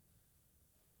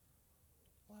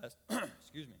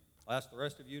Excuse me. I'll ask the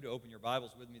rest of you to open your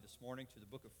Bibles with me this morning to the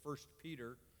book of 1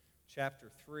 Peter, chapter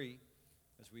 3,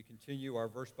 as we continue our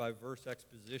verse-by-verse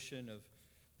exposition of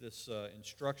this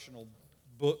instructional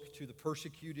book to the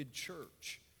persecuted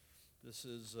church. This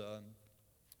is, of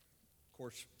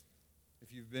course,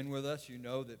 if you've been with us, you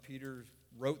know that Peter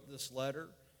wrote this letter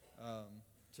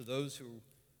to those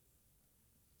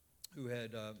who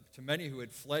had, to many who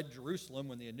had fled Jerusalem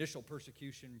when the initial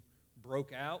persecution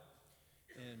broke out.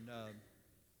 And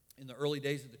in the early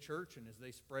days of the church, and as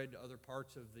they spread to other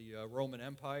parts of the Roman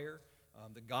Empire,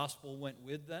 the gospel went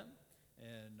with them,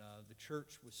 and the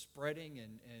church was spreading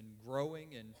and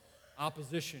growing, and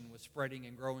opposition was spreading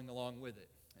and growing along with it.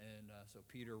 And so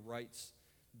Peter writes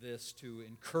this to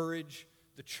encourage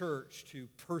the church to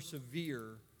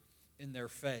persevere in their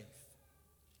faith.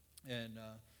 And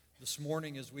this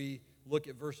morning, as we look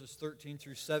at verses 13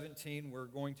 through 17, we're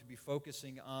going to be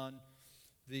focusing on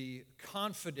the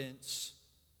confidence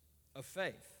of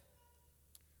faith,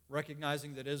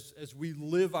 recognizing that as we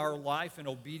live our life in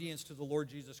obedience to the Lord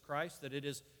Jesus Christ,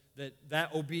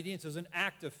 that obedience is an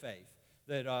act of faith,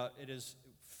 that it is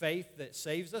faith that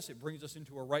saves us. It brings us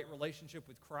into a right relationship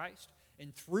with Christ,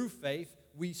 and through faith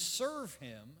we serve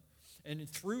Him, and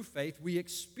through faith we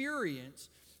experience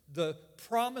the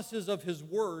promises of His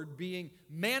Word being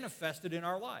manifested in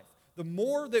our life. The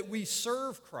more that we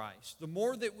serve Christ, the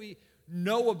more that we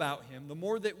know about Him, the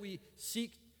more that we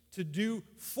seek to do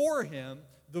for Him,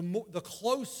 the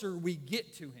closer we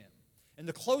get to Him. And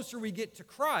the closer we get to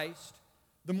Christ,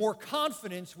 the more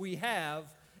confidence we have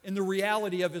in the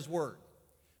reality of His Word.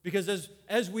 Because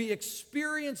as we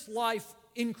experience life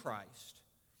in Christ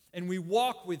and we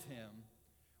walk with Him,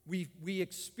 we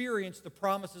experience the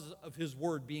promises of His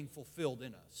Word being fulfilled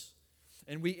in us.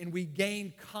 And we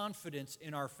gain confidence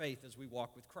in our faith as we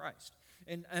walk with Christ.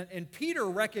 And Peter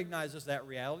recognizes that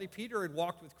reality. Peter had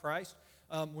walked with Christ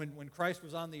when Christ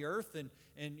was on the earth,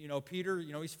 and Peter,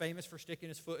 he's famous for sticking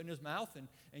his foot in his mouth,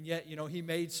 and yet he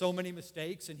made so many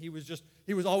mistakes, and he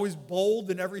was always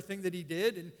bold in everything that he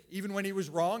did, and even when he was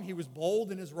wrong, he was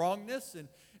bold in his wrongness,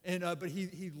 but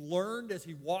he learned as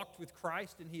he walked with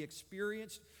Christ, and he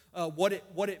experienced what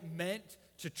it meant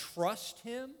to trust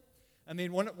Him. I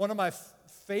mean, one of my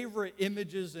favorite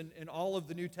images in all of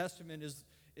the New Testament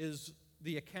is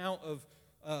the account of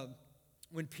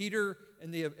when Peter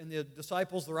and the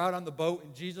disciples are out on the boat,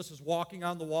 and Jesus is walking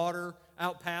on the water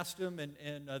out past them,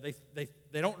 and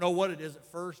they don't know what it is at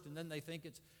first, and then they think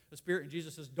it's the Spirit, and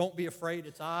Jesus says, "Don't be afraid,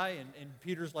 it's I." And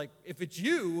Peter's like, "If it's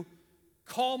you,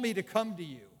 call me to come to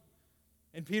you."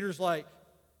 And Peter's like,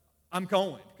 "I'm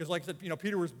going." Because like I said,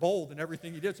 Peter was bold in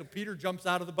everything he did, so Peter jumps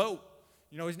out of the boat.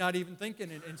 He's not even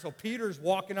thinking, and so Peter's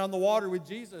walking on the water with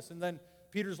Jesus, and then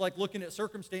Peter's like looking at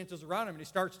circumstances around him, and he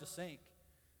starts to sink.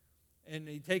 And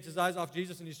he takes his eyes off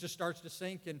Jesus, and he just starts to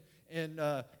sink, and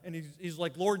he's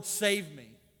like, "Lord, save me."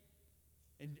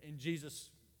 And Jesus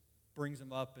brings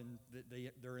him up, and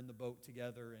they're in the boat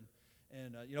together,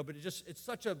 but it's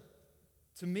such a,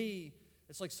 to me,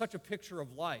 it's like such a picture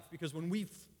of life, because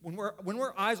when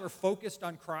our eyes are focused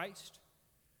on Christ,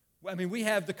 I mean, we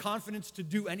have the confidence to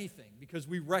do anything because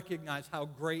we recognize how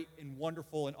great and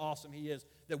wonderful and awesome He is,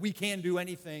 that we can do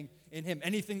anything in Him,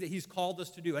 anything that He's called us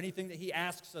to do, anything that He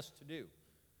asks us to do.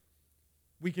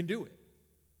 We can do it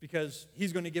because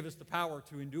He's going to give us the power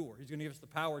to endure. He's going to give us the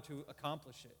power to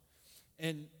accomplish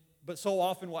it. But so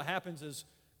often what happens is,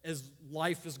 as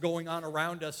life is going on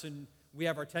around us, and we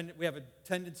have a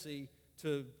tendency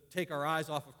to take our eyes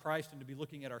off of Christ and to be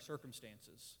looking at our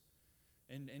circumstances.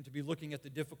 And to be looking at the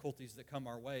difficulties that come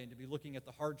our way, and to be looking at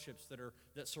the hardships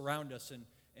that surround us, and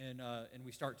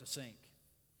we start to sink,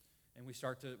 and we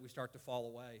start to fall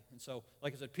away. And so,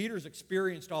 like I said, Peter's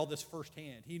experienced all this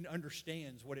firsthand. He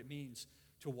understands what it means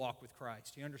to walk with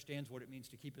Christ. He understands what it means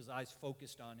to keep his eyes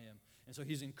focused on Him. And so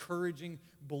he's encouraging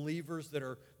believers that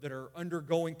are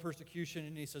undergoing persecution,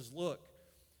 and he says, "Look,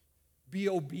 be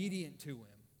obedient to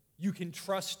Him. You can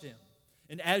trust Him.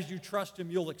 And as you trust Him,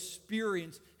 you'll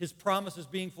experience His promises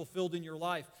being fulfilled in your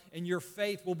life, and your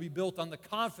faith will be built on the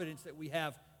confidence that we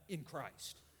have in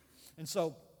Christ." And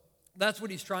so that's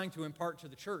what he's trying to impart to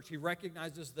the church. He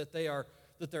recognizes that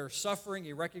they're suffering.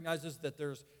 He recognizes that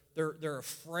they're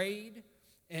afraid.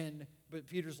 But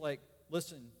Peter's like,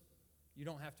 "Listen, you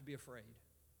don't have to be afraid.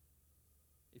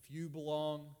 If you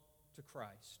belong to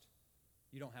Christ,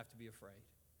 you don't have to be afraid.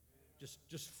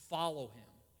 Just follow Him.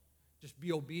 Just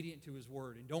be obedient to His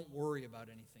Word, and don't worry about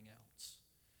anything else."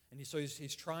 And so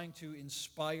he's trying to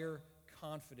inspire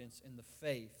confidence in the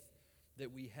faith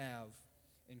that we have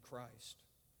in Christ.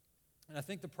 And I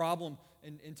think the problem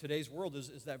in today's world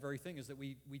is that very thing, is that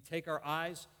we take our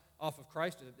eyes off of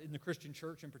Christ, in the Christian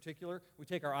church in particular, we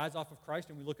take our eyes off of Christ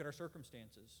and we look at our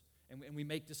circumstances. And we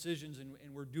make decisions,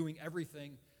 and we're doing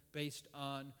everything based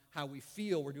on how we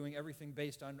feel. We're doing everything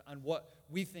based on what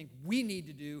we think we need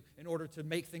to do in order to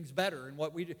make things better. And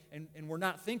what we do, and we're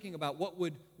not thinking about what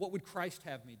would Christ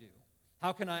have me do?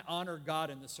 How can I honor God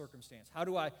in this circumstance? How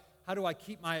do I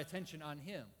keep my attention on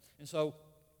Him? And so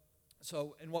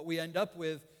what we end up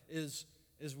with is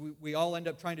we all end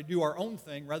up trying to do our own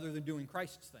thing rather than doing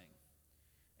Christ's thing.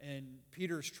 And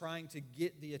Peter's trying to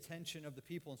get the attention of the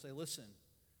people and say, listen,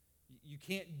 you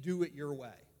can't do it your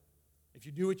way. If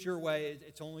you do it your way,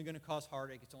 it's only going to cause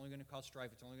heartache. It's only going to cause strife.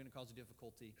 It's only going to cause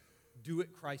difficulty. Do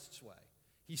it Christ's way.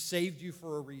 He saved you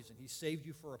for a reason. He saved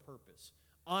you for a purpose.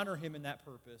 Honor Him in that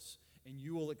purpose, and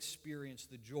you will experience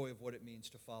the joy of what it means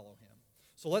to follow Him.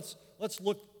 So let's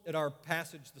look at our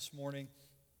passage this morning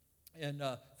in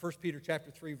 1 Peter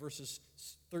chapter 3, verses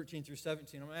 13 through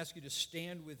 17. I'm going to ask you to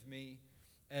stand with me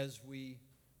as we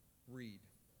read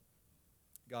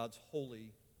God's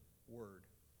holy word.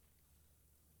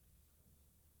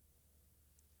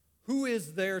 Who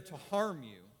is there to harm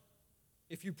you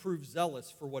if you prove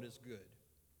zealous for what is good?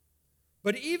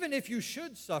 But even if you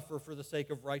should suffer for the sake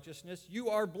of righteousness, you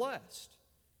are blessed.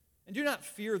 And do not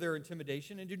fear their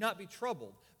intimidation, and do not be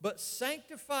troubled, but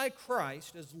sanctify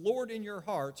Christ as Lord in your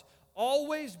hearts,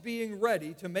 always being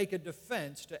ready to make a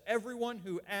defense to everyone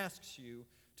who asks you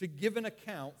to give an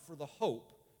account for the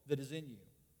hope that is in you,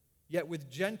 yet with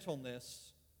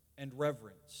gentleness and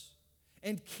reverence.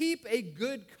 And keep a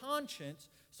good conscience,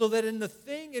 so that in the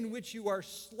thing in which you are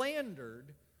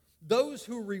slandered, those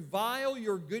who revile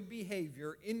your good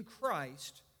behavior in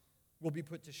Christ will be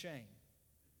put to shame.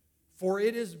 For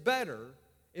it is better,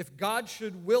 if God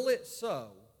should will it so,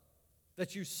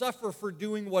 that you suffer for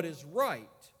doing what is right,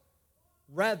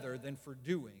 rather than for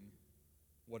doing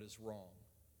what is wrong.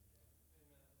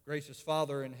 Gracious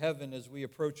Father in heaven, as we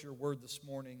approach your word this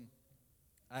morning,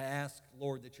 I ask,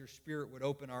 Lord, that your Spirit would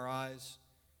open our eyes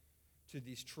to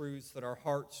these truths, that our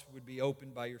hearts would be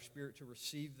opened by your Spirit to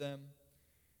receive them,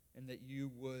 and that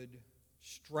you would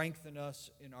strengthen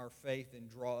us in our faith and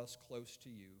draw us close to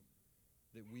you,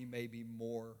 that we may be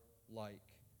more like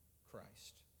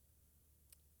Christ.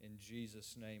 In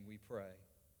Jesus' name we pray.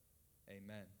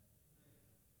 Amen.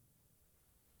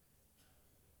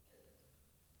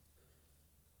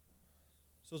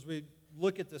 So as we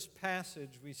look at this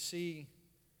passage, we see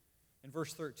in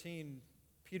verse 13,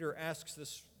 Peter asks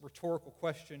this rhetorical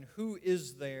question, who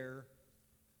is there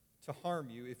to harm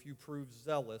you if you prove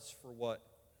zealous for what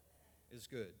is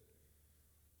good?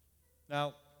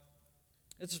 Now,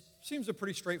 it seems a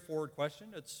pretty straightforward question.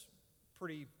 It's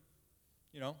pretty,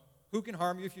 who can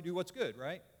harm you if you do what's good,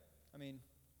 right? I mean,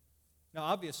 now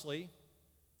obviously,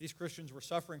 these Christians were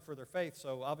suffering for their faith,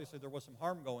 so obviously there was some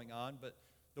harm going on, but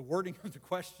the wording of the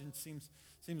question seems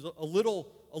a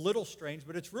little strange,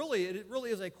 but it really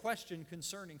is a question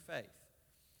concerning faith.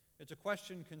 It's a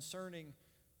question concerning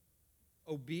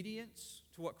obedience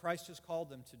to what Christ has called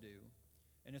them to do,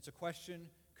 and it's a question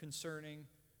concerning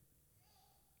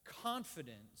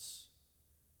confidence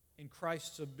in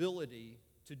Christ's ability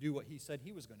to do what He said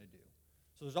He was going to do.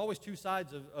 So there's always two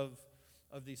sides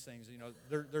of these things.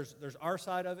 There's our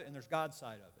side of it and there's God's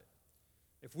side of it.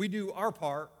 If we do our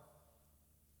part,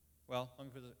 well, let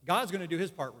me put this, God's going to do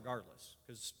His part regardless,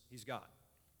 because He's God.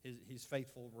 He's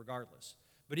faithful regardless.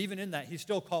 But even in that, He's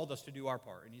still called us to do our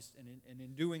part. And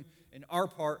in doing in our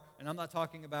part, and I'm not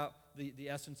talking about the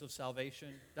essence of salvation,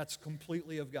 that's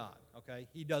completely of God, okay?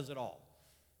 He does it all.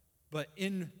 But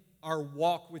in our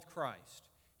walk with Christ,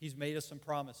 He's made us some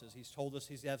promises. He's told us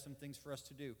He's had some things for us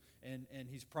to do. And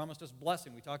He's promised us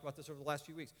blessing. We talked about this over the last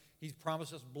few weeks. He's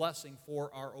promised us blessing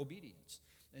for our obedience.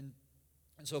 And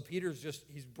so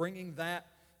he's bringing that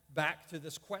back to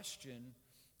this question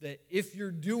that if you're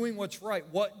doing what's right,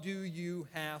 what do you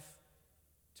have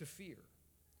to fear?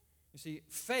 You see,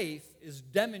 faith is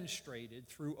demonstrated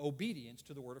through obedience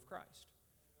to the Word of Christ.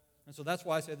 And so that's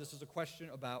why I say this is a question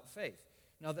about faith.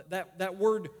 Now, that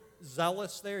word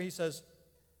zealous there, he says,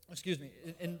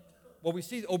 and what we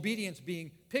see obedience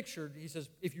being pictured, he says,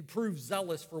 if you prove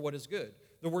zealous for what is good.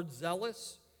 The word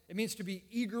zealous, it means to be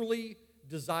eagerly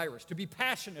desirous, to be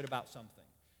passionate about something.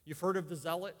 You've heard of the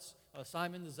zealots.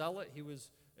 Simon the Zealot, he was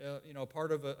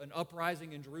part of an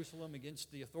uprising in Jerusalem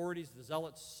against the authorities. The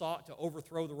zealots sought to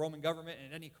overthrow the Roman government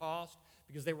at any cost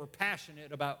because they were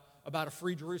passionate about a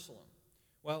free Jerusalem.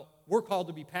 Well, we're called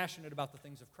to be passionate about the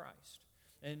things of Christ.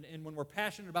 And when we're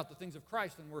passionate about the things of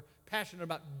Christ, then we're passionate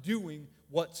about doing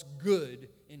what's good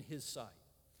in His sight.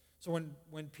 So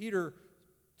when Peter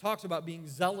talks about being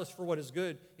zealous for what is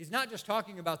good, he's not just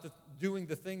talking about doing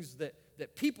the things that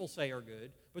that people say are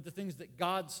good, but the things that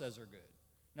God says are good.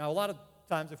 Now, a lot of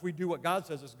times, if we do what God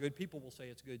says is good, people will say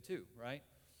it's good too, right?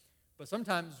 But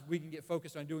sometimes we can get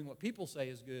focused on doing what people say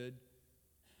is good,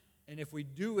 and if we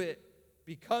do it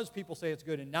because people say it's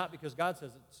good and not because God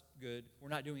says it's good, we're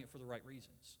not doing it for the right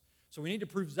reasons. So we need to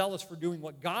prove zealous for doing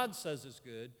what God says is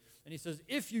good. And he says,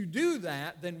 if you do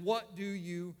that, then what do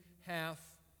you have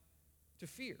to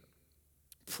fear?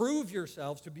 Prove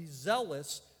yourselves to be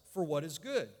zealous for what is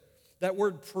good. That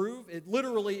word prove, it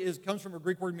literally comes from a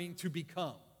Greek word meaning to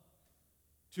become.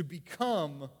 To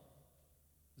become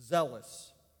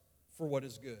zealous for what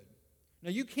is good. Now,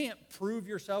 you can't prove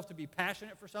yourself to be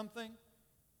passionate for something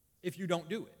if you don't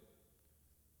do it.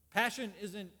 Passion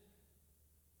isn't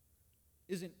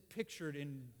pictured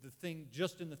in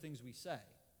just in the things we say.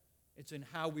 It's in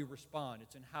how we respond.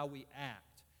 It's in how we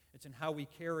act. It's in how we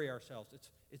carry ourselves.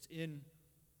 It's in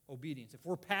obedience. If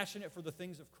we're passionate for the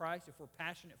things of Christ, if we're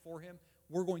passionate for Him,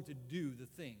 we're going to do the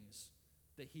things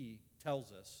that He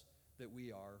tells us that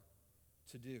we are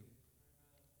to do.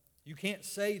 You can't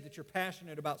say that you're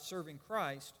passionate about serving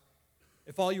Christ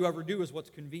if all you ever do is what's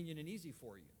convenient and easy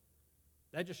for you.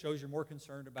 That just shows you're more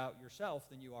concerned about yourself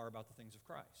than you are about the things of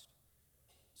Christ.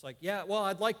 It's like, yeah, well,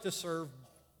 I'd like to serve,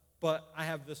 but I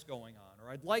have this going on.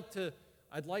 Or I'd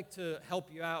like to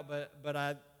help you out, but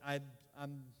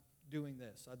I'm doing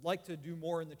this. I'd like to do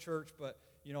more in the church, but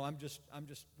I'm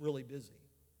just really busy.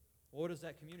 Well, what does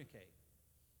that communicate?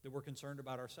 That we're concerned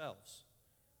about ourselves.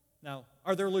 Now,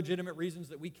 are there legitimate reasons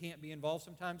that we can't be involved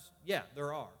sometimes? Yeah,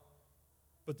 there are.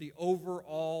 But the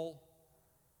overall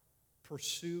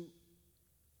pursuit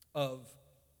of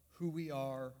who we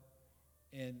are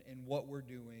and what we're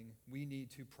doing, we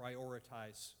need to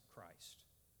prioritize Christ.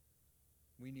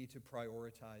 We need to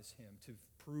prioritize Him, to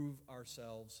prove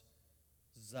ourselves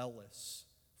zealous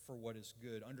for what is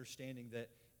good, understanding that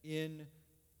in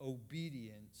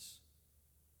obedience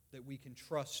that we can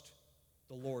trust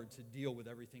the Lord to deal with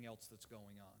everything else that's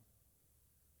going on.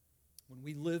 When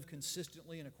we live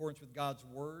consistently in accordance with God's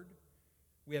Word,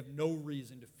 we have no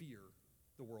reason to fear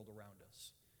the world around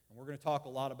us. And we're going to talk a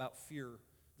lot about fear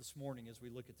this morning as we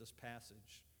look at this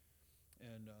passage.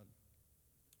 And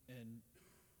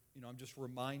I'm just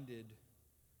reminded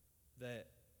that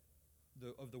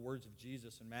of the words of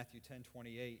Jesus in Matthew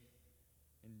 10:28.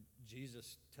 And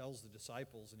Jesus tells the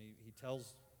disciples, and he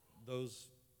tells those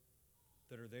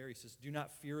that are there, he says, do not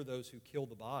fear those who kill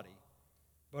the body,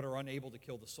 but are unable to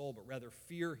kill the soul, but rather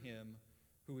fear Him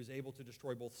who is able to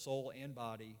destroy both soul and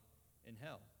body in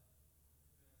hell.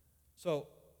 So,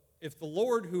 if the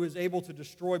Lord who is able to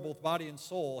destroy both body and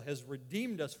soul has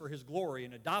redeemed us for His glory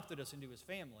and adopted us into His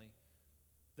family,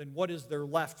 then what is there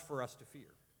left for us to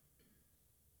fear?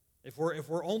 If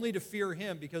we're only to fear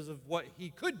Him because of what He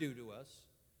could do to us,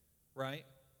 right,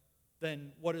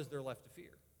 then what is there left to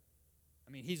fear?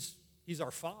 I mean, He's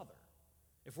our Father.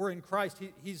 If we're in Christ,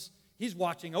 He's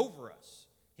watching over us.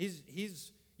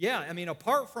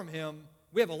 Apart from Him,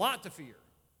 we have a lot to fear.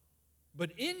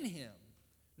 But in Him,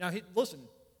 now listen,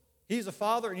 He's a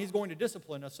Father and He's going to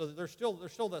discipline us, so that there's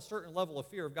still that certain level of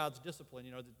fear of God's discipline,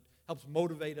 that helps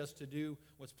motivate us to do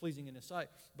what's pleasing in His sight.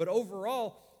 But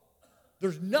overall,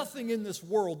 there's nothing in this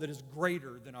world that is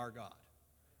greater than our God.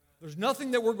 There's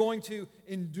nothing that we're going to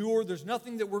endure. There's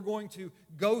nothing that we're going to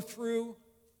go through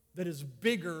that is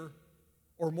bigger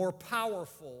or more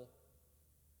powerful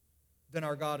than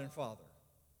our God and Father.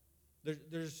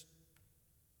 There's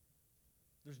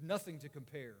nothing to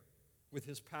compare with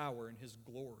His power and His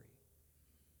glory.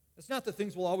 It's not that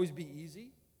things will always be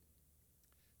easy.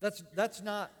 That's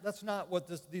not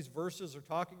what these verses are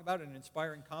talking about, an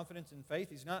inspiring confidence in faith.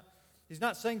 He's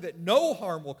not saying that no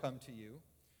harm will come to you.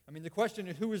 I mean, the question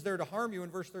of who is there to harm you in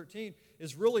verse 13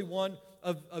 is really one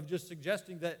of just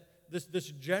suggesting that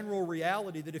this general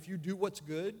reality that if you do what's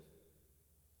good,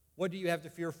 what do you have to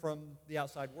fear from the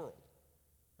outside world?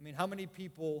 I mean, how many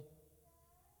people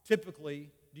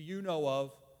typically do you know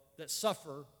of that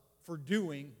suffer for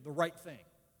doing the right thing?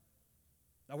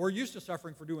 Now, we're used to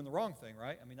suffering for doing the wrong thing,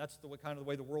 right? I mean, that's kind of the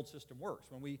way the world system works.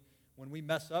 When we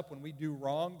mess up, when we do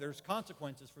wrong, there's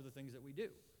consequences for the things that we do.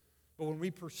 But when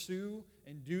we pursue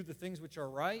and do the things which are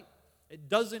right, it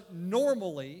doesn't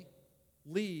normally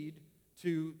lead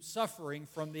to suffering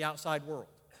from the outside world.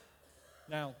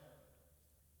 Now,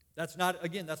 that's not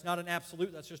an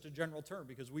absolute, that's just a general term,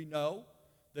 because we know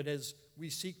that as we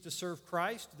seek to serve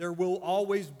Christ, there will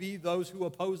always be those who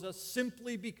oppose us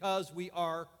simply because we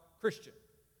are Christian.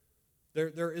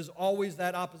 There is always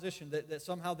that opposition, that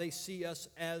somehow they see us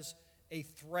as a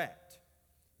threat.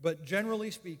 But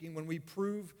generally speaking, when we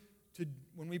prove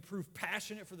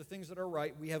passionate for the things that are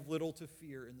right, we have little to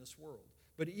fear in this world.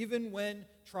 But even when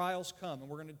trials come, and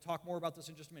we're going to talk more about this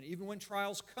in just a minute, even when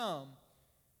trials come,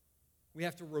 we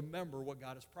have to remember what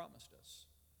God has promised us.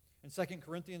 In 2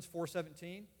 Corinthians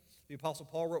 4:17, the Apostle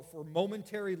Paul wrote, "For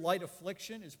momentary light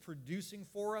affliction is producing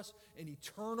for us an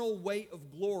eternal weight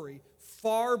of glory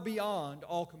far beyond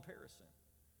all comparison."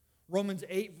 Romans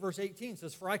 8, verse 18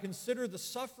 says, "For I consider the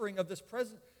sufferings of this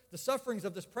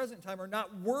present time are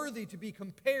not worthy to be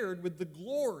compared with the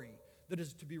glory that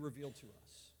is to be revealed to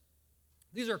us."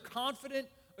 These are confident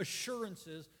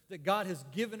assurances that God has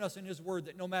given us in His Word,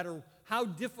 that no matter how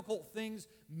difficult things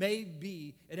may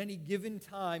be at any given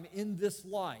time in this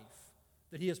life,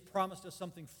 that He has promised us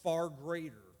something far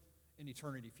greater in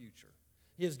eternity future.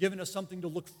 He has given us something to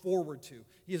look forward to.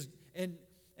 And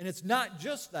it's not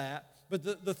just that, but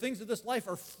the things of this life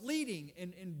are fleeting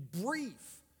and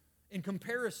brief in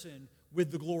comparison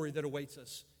with the glory that awaits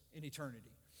us in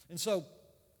eternity. And so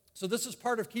this is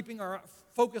part of keeping our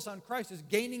focus on Christ, is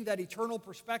gaining that eternal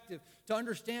perspective to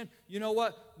understand, you know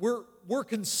what, we're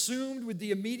consumed with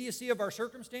the immediacy of our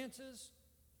circumstances,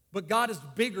 but God is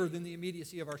bigger than the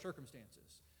immediacy of our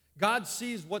circumstances. God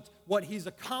sees what He's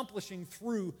accomplishing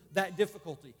through that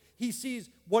difficulty. He sees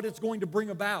what it's going to bring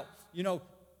about,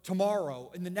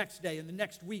 tomorrow, and the next day, and the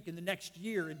next week, and the next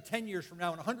year, and 10 years from now,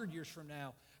 and 100 years from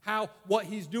now. How what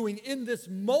He's doing in this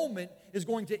moment is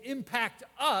going to impact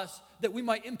us, that we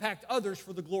might impact others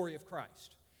for the glory of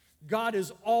Christ. God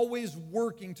is always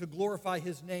working to glorify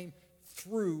His name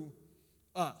through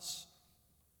us.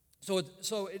 So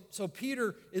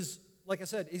Peter is, like I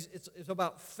said, it's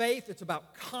about faith. It's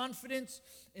about confidence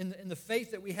in the faith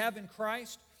that we have in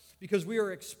Christ, because we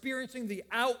are experiencing the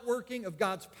outworking of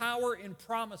God's power and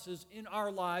promises in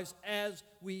our lives as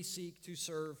we seek to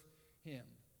serve Him.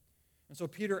 And so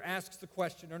Peter asks the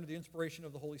question under the inspiration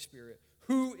of the Holy Spirit,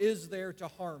 who is there to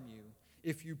harm you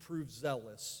if you prove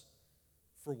zealous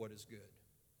for what is good?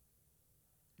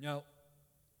 Now,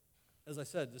 as I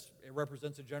said, it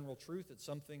represents a general truth. It's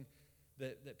something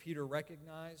that Peter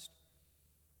recognized.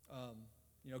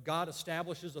 God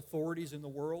establishes authorities in the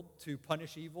world to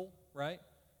punish evil, right?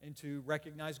 And to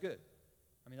recognize good.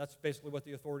 I mean, that's basically what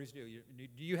the authorities do.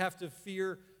 Do you have to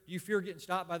fear? Do you fear getting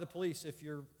stopped by the police if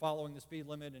you're following the speed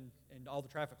limit and all the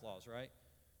traffic laws, right?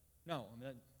 No. I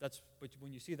mean, but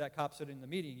when you see that cop sitting in the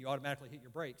meeting, you automatically hit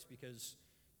your brakes because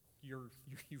you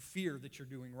fear that you're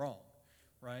doing wrong,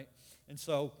 right? And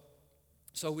so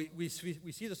we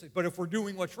see this. But if we're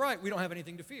doing what's right, we don't have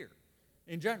anything to fear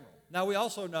in general. Now, we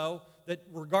also know that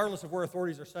regardless of where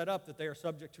authorities are set up, that they are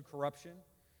subject to corruption,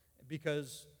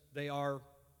 because they are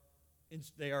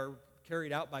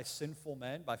carried out by sinful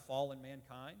men, by fallen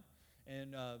mankind,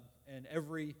 and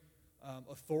every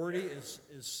authority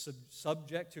is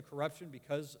subject to corruption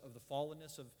because of the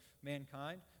fallenness of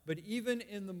mankind. But even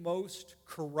in the most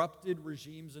corrupted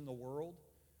regimes in the world,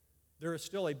 there is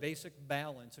still a basic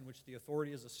balance in which the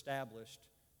authority is established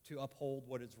to uphold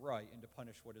what is right and to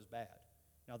punish what is bad.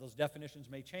 Now, those definitions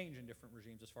may change in different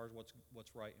regimes as far as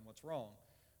what's right and what's wrong,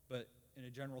 but in a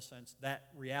general sense, that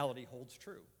reality holds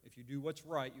true. If you do what's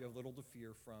right, you have little to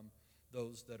fear from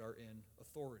those that are in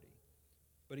authority.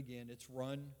 But again, it's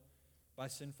run by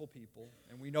sinful people.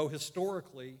 And we know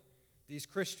historically, these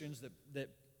Christians that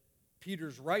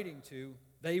Peter's writing to,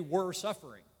 they were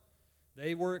suffering.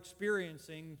 They were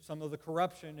experiencing some of the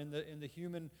corruption in the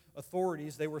human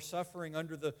authorities. They were suffering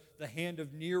under the hand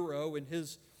of Nero and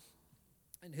his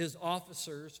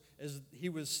officers as he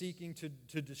was seeking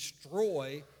to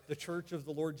destroy the church of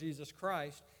the Lord Jesus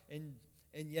Christ. And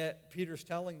yet Peter's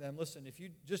telling them, listen, if you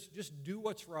just do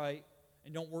what's right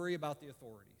and don't worry about the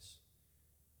authorities.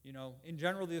 In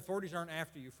general, the authorities aren't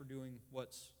after you for doing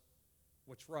what's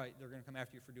right. They're going to come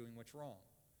after you for doing what's wrong.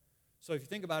 So if you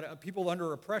think about it, people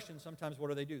under oppression, sometimes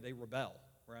what do? They rebel,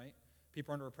 right?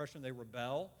 People under oppression, they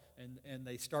rebel, and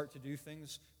they start to do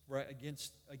things right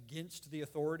against the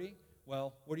authority.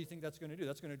 Well, what do you think that's going to do?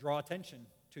 That's going to draw attention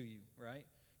to you, right?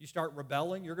 You start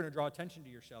rebelling, you're going to draw attention to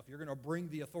yourself. You're going to bring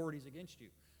the authorities against you.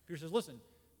 Peter says, listen,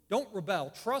 don't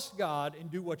rebel. Trust God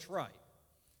and do what's right.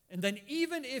 And then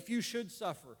even if you should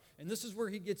suffer, and this is where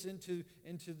he gets into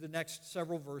the next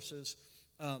several verses.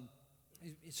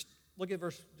 Look at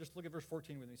verse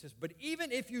 14 with me. He says, but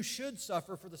even if you should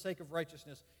suffer for the sake of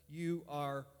righteousness, you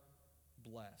are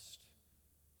blessed.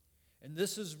 And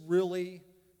this is really,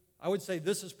 I would say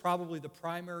this is probably the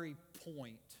primary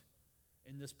point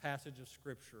in this passage of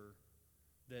Scripture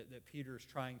that Peter is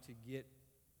trying to get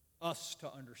us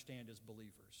to understand as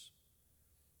believers.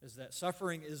 Is that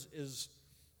suffering is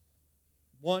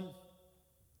one,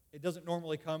 it doesn't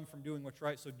normally come from doing what's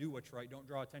right, so do what's right. Don't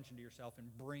draw attention to yourself and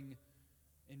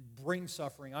bring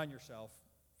suffering on yourself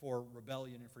for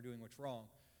rebellion and for doing what's wrong.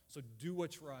 So do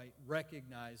what's right,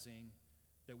 recognizing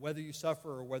that whether you suffer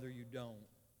or whether you don't,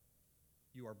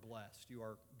 you are blessed. You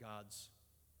are God's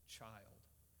child.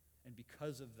 And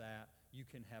because of that, you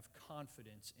can have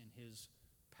confidence in His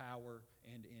power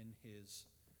and in His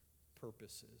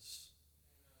purposes.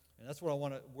 And that's what I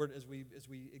want to, as we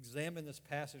examine this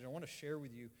passage, I want to share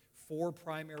with you 4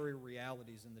 primary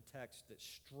realities in the text that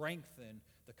strengthen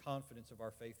the confidence of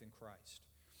our faith in Christ.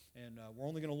 And we're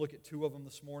only going to look at 2 of them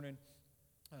this morning,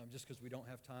 just because we don't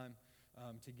have time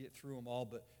to get through them all.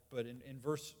 But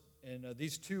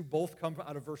these 2 both come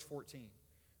out of verse 14.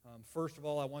 First of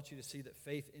all, I want you to see that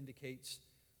faith indicates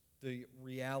the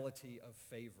reality of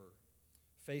favor.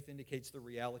 Faith indicates the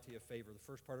reality of favor. The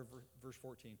first part of verse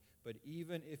 14. But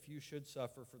even if you should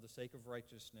suffer for the sake of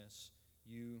righteousness,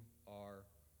 you are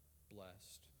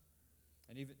blessed.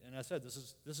 And I said this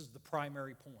is the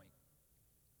primary point,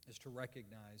 is to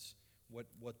recognize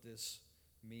what this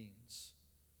means.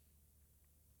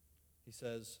 He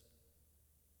says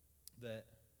that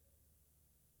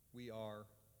we are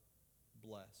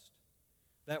blessed.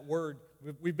 That word,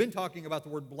 we've been talking about the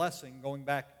word blessing going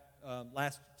back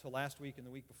last week and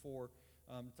the week before,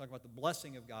 talking about the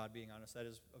blessing of God being on us, that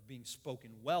is, of being spoken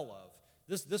well of.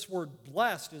 This word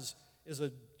blessed is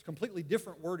a completely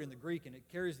different word in the Greek, and it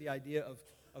carries the idea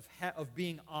of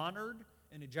being honored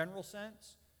in a general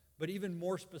sense, but even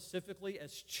more specifically,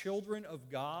 as children of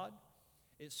God,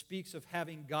 it speaks of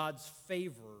having God's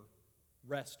favor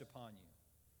rest upon you.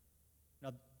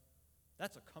 Now,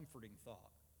 that's a comforting thought,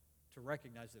 to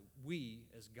recognize that we,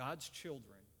 as God's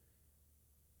children,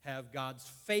 have God's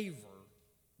favor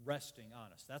resting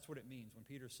on us. That's what it means when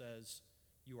Peter says,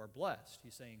 you are blessed.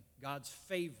 He's saying God's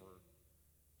favor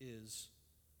is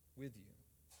with you.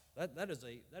 That is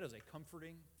a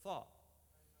comforting thought.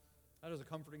 That is a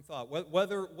comforting thought.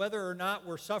 Whether or not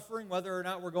we're suffering, whether or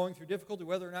not we're going through difficulty,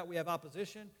 whether or not we have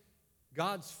opposition,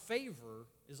 God's favor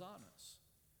is on us.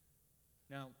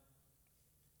 Now,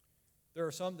 there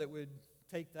are some that would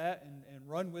take that and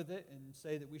run with it and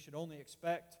say that we should only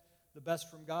expect the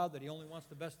best from God, that He only wants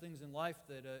the best things in life,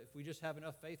 that if we just have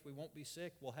enough faith, we won't be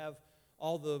sick, we'll have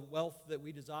all the wealth that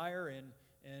we desire, and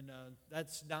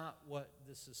that's not what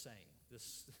this is saying.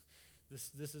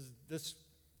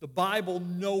 The Bible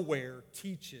nowhere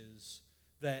teaches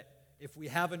that if we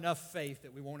have enough faith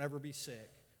that we won't ever be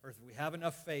sick, or if we have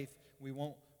enough faith we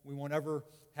won't ever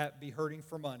be hurting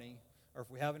for money, or if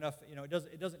we have enough,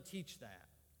 it doesn't teach that.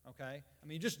 Okay, I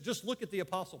mean, just look at the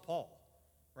Apostle Paul,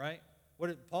 right?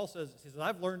 Paul says, he says,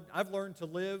 I've learned to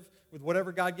live with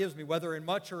whatever God gives me, whether in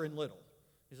much or in little.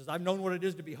 He says, I've known what it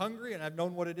is to be hungry, and I've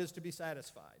known what it is to be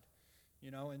satisfied.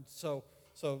 And so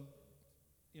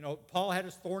Paul had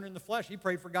his thorn in the flesh. He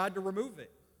prayed for God to remove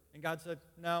it. And God said,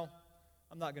 no,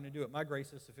 I'm not going to do it. My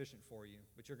grace is sufficient for you,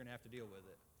 but you're going to have to deal with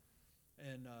it.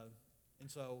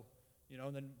 And so,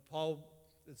 and then Paul,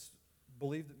 it's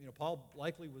believed that, Paul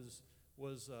likely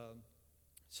was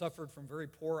suffered from very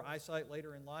poor eyesight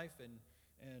later in life, and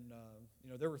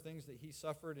there were things that he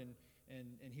suffered,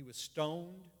 and he was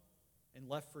stoned and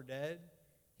left for dead.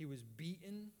 He was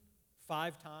beaten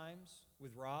 5 times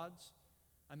with rods.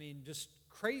 I mean, just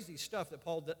crazy stuff that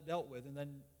Paul dealt with, and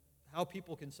then how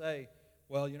people can say,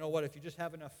 well, you know what, if you just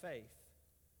have enough faith,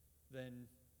 then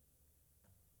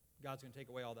God's going to take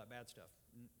away all that bad stuff.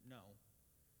 No.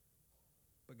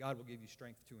 But God will give you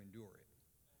strength to endure it.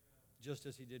 Just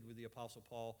as He did with the Apostle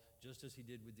Paul, just as He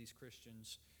did with these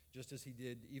Christians, just as He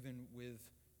did even with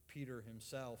Peter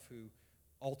himself, who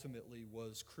ultimately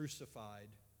was crucified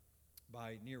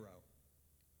by Nero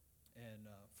and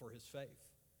for his faith.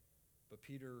 But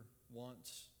Peter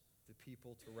wants the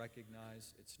people to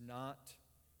recognize it's not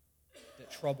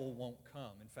that trouble won't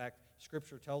come. In fact,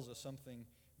 Scripture tells us something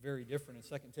very different.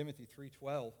 In 2 Timothy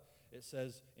 3:12, it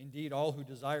says, indeed, all who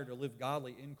desire to live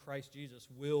godly in Christ Jesus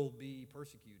will be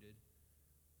persecuted.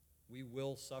 We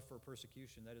will suffer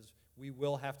persecution. That is, we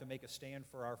will have to make a stand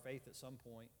for our faith at some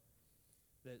point.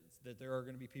 That there are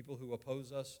going to be people who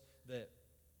oppose us, that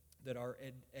are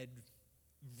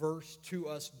adverse to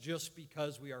us just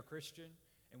because we are Christian,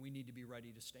 and we need to be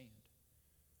ready to stand.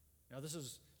 Now, this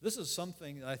is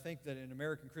something that I think that in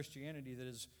American Christianity that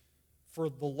is, for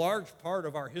the large part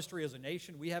of our history as a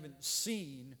nation, we haven't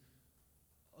seen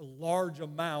a large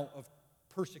amount of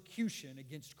persecution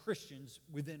against Christians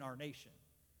within our nation.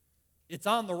 It's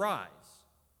on the rise.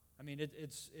 I mean,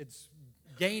 it's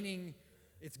gaining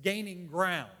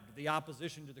ground, the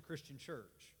opposition to the Christian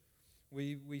church.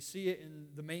 We see it in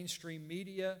the mainstream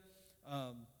media.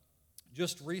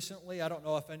 Just recently, I don't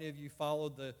know if any of you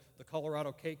followed the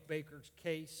Colorado cake baker's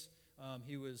case.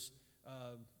 He was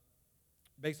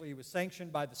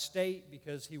sanctioned by the state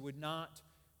because he would not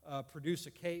produce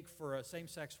a cake for a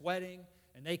same-sex wedding,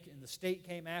 and the state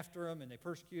came after him, and they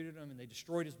persecuted him, and they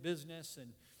destroyed his business,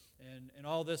 and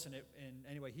all this. And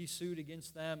anyway, he sued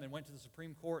against them and went to the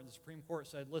Supreme Court, and the Supreme Court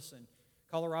said, listen,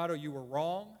 Colorado, you were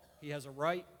wrong. He has a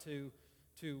right to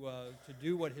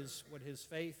do what his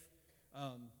faith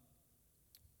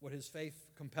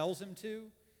compels him to.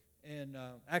 And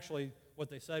actually, what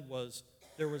they said was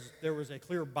there was a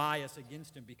clear bias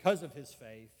against him because of his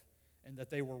faith, and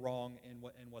that they were wrong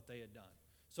in what they had done.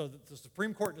 So the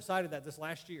Supreme Court decided that this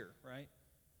last year, right?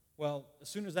 Well, as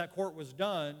soon as that court was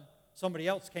done, somebody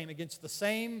else came against the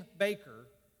same baker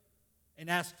and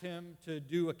asked him to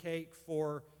do a cake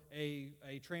for a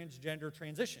transgender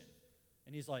transition.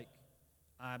 And he's like,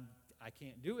 I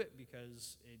can't do it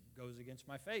because it goes against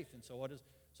my faith. And so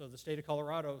so the state of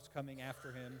Colorado is coming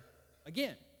after him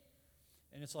again.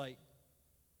 And it's like,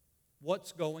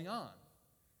 what's going on?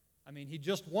 I mean, he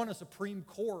just won a Supreme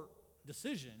Court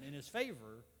decision in his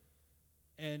favor,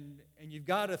 and you've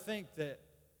got to think that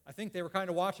I think they were kind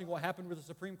of watching what happened with the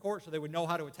Supreme Court so they would know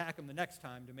how to attack him the next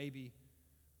time to maybe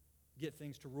get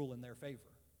things to rule in their favor.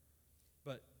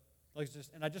 But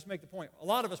I just make the point, a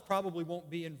lot of us probably won't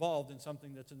be involved in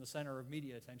something that's in the center of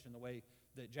media attention the way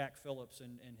that Jack Phillips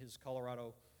and his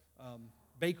Colorado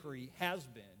bakery has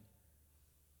been.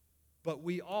 But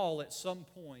we all, at some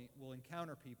point, will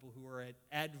encounter people who are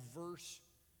adverse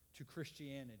to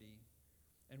Christianity,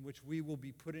 in which we will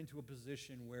be put into a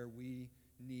position where we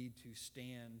need to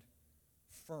stand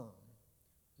firm,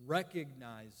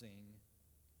 recognizing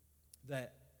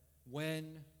that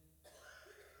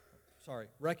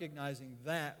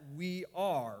we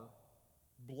are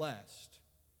blessed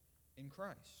in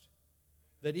Christ.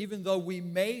 That even though we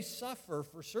may suffer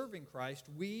for serving Christ,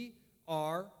 we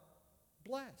are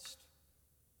blessed.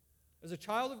 As a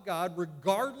child of God,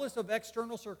 regardless of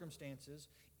external circumstances,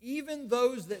 even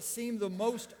those that seem the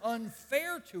most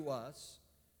unfair to us,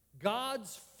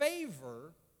 God's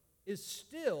favor is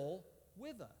still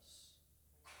with us.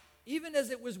 Even as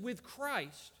it was with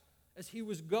Christ as he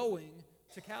was going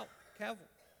to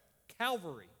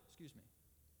Calvary.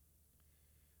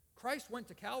 Christ went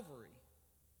to Calvary.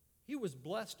 He was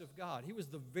blessed of God. He was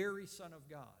the very Son of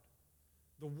God.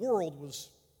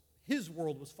 His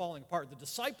world was falling apart. The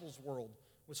disciples' world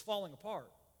was falling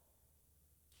apart.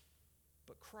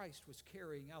 But Christ was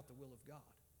carrying out the will of God.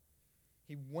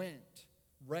 He went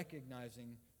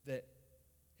recognizing that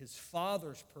his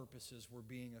Father's purposes were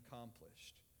being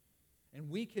accomplished. And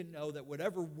we can know that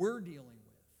whatever we're dealing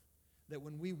with, that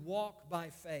when we walk by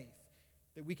faith,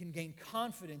 that we can gain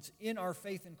confidence in our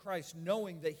faith in Christ,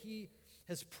 knowing that he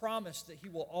has promised that he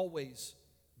will always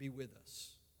be with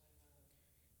us.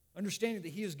 Understanding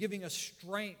that he is giving us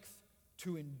strength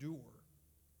to endure.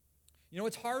 You know,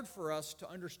 it's hard for us to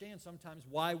understand sometimes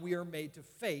why we are made to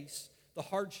face the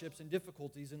hardships and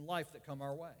difficulties in life that come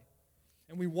our way.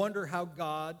 And we wonder how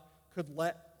God could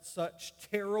let such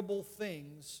terrible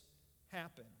things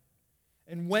happen.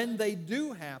 And when they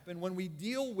do happen, when we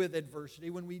deal with adversity,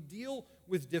 when we deal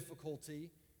with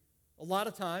difficulty, a lot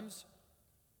of times,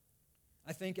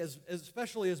 I think,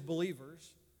 especially as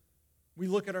believers, we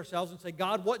look at ourselves and say,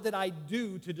 God, what did I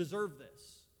do to deserve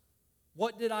this?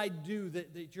 What did I do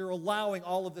that you're allowing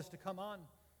all of this to come on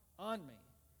me?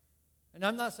 And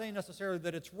I'm not saying necessarily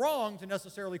that it's wrong to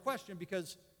necessarily question,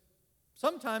 because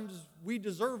sometimes we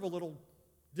deserve a little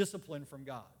discipline from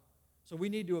God. So we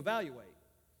need to evaluate.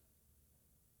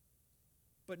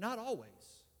 But not always.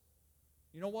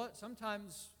 You know what?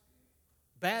 Sometimes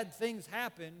bad things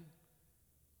happen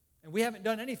and we haven't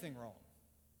done anything wrong.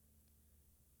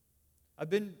 I've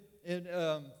been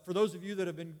for those of you that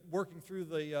have been working through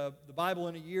the Bible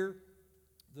in a year,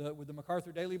 with the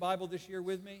MacArthur Daily Bible this year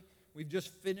with me, we've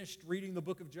just finished reading the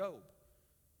book of Job.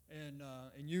 And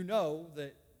you know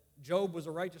that Job was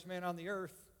a righteous man on the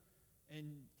earth,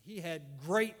 and he had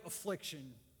great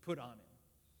affliction put on him.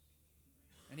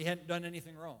 And he hadn't done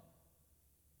anything wrong.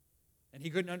 And he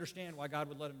couldn't understand why God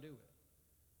would let him do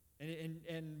it.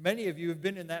 And many of you have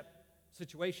been in that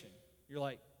situation. You're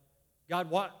like, God,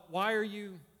 why are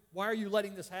you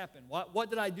letting this happen? What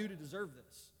did I do to deserve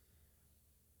this?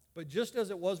 But just as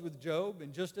it was with Job,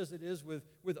 and just as it is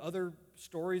with other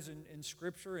stories in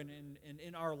Scripture and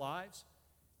in our lives,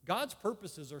 God's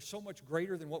purposes are so much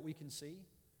greater than what we can see,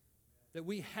 that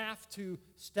we have to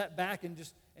step back and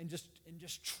just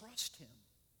trust him.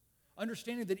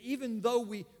 Understanding that even though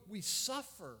we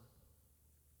suffer,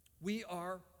 we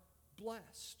are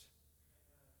blessed.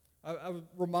 I was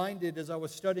reminded, as I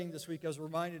was studying this week, I was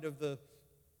reminded of the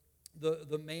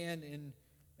man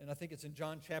and I think it's in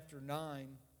John chapter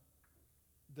 9,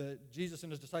 that Jesus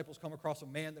and his disciples come across a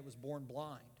man that was born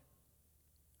blind.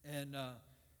 And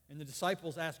And the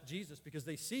disciples ask Jesus because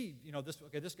they see,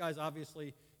 this guy's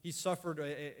obviously, he suffered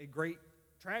a great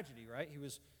tragedy, right? He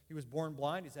was born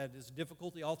blind. He's had this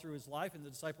difficulty all through his life. And the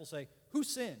disciples say, who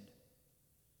sinned?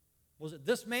 Was it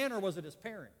this man or was it his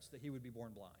parents that he would be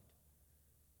born blind?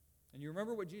 And you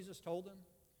remember what Jesus told them?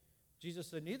 Jesus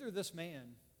said, neither this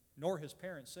man nor his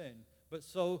parents sinned, but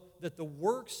so that the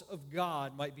works of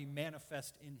God might be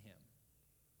manifest in him.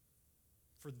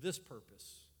 For this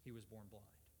purpose, he was born blind.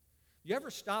 You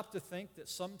ever stop to think that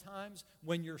sometimes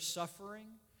when you're suffering,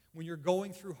 when you're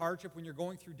going through hardship, when you're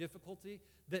going through difficulty,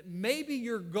 that maybe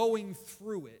you're going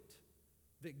through it,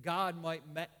 that God might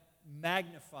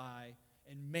magnify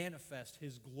and manifest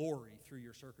His glory through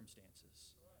your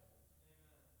circumstances?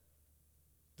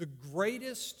 The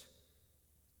greatest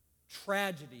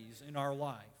tragedies in our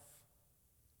life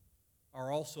are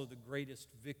also the greatest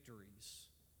victories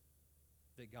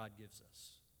that God gives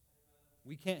us.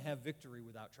 We can't have victory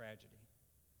without tragedy.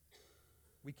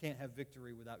 We can't have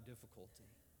victory without difficulty.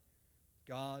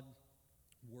 God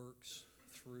works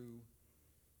through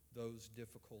those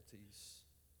difficulties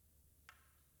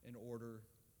in order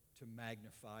to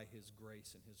magnify His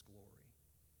grace and His glory.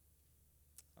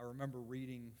 I remember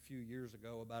reading a few years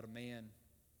ago about a man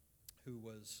who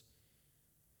was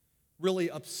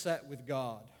really upset with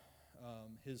God.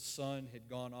 His son had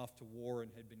gone off to war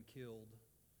and had been killed.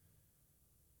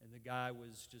 And the guy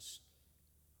was just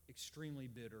extremely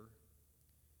bitter.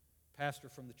 Pastor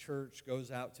from the church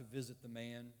goes out to visit the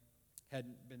man.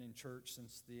 Hadn't been in church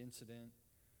since the incident.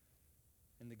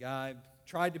 And the guy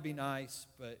tried to be nice,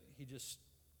 but he's just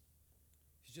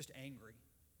angry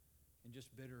and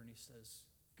just bitter. And he says,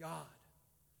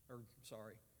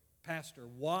 Pastor,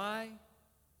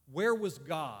 where was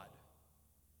God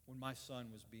when my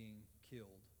son was being killed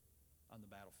on the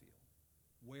battlefield?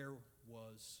 Where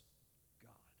was God?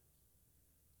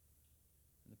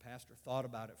 And the pastor thought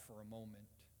about it for a moment.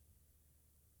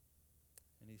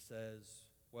 And he says,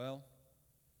 well,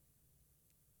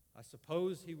 I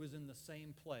suppose he was in the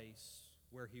same place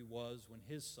where he was when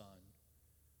his son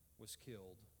was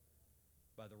killed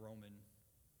by the Roman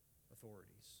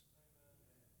authorities.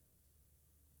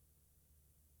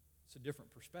 It's a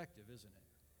different perspective, isn't it?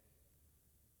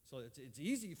 So it's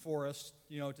easy for us,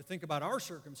 to think about our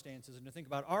circumstances and to think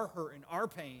about our hurt and our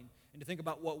pain and to think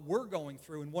about what we're going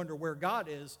through and wonder where God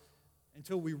is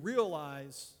until we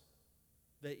realize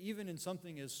that even in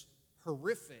something as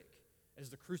horrific as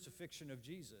the crucifixion of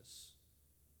Jesus,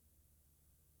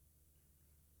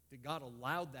 that God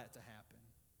allowed that to happen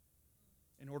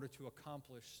in order to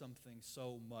accomplish something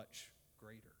so much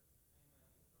greater.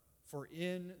 For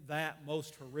in that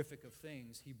most horrific of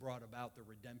things, He brought about the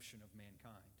redemption of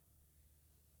mankind.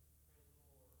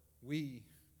 We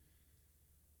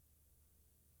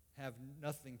have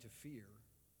nothing to fear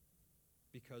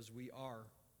because we are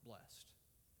blessed.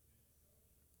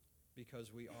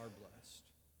 Because we are blessed.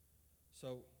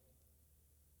 So,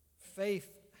 faith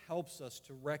helps us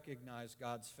to recognize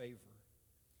God's favor.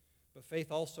 But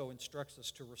faith also instructs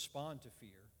us to respond to fear.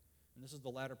 And this is the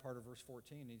latter part of verse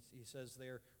 14. He says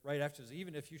there, right after this,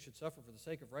 even if you should suffer for the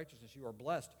sake of righteousness, you are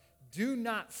blessed. Do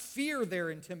not fear their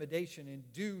intimidation and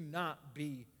do not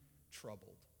be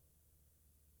troubled.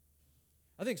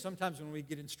 I think sometimes when we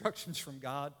get instructions from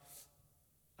God,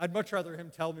 I'd much rather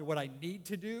Him tell me what I need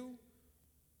to do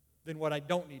than what I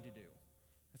don't need to do.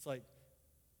 It's like,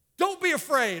 don't be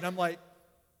afraid. I'm like,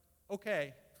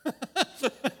 okay.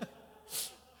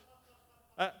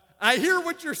 I hear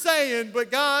what you're saying,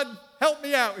 but God, help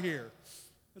me out here.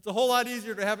 It's a whole lot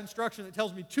easier to have instruction that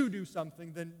tells me to do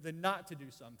something than not to do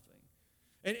something.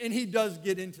 And He does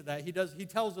get into that. He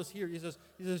tells us here, he says,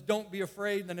 don't be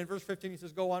afraid. And then in verse 15 he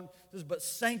says, go on. He says, but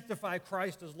sanctify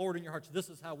Christ as Lord in your hearts. This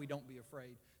is how we don't be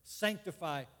afraid.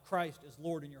 Sanctify Christ as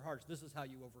Lord in your hearts. This is how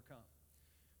you overcome.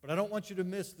 But I don't want you to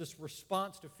miss this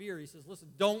response to fear. He says, listen,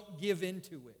 don't give in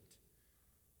to it.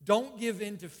 Don't give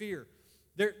in to fear.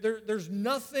 There's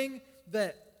nothing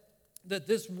that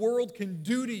this world can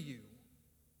do to you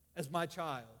as my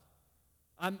child.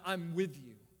 I'm with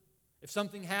you. If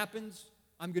something happens,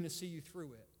 I'm going to see you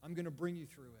through it. I'm going to bring you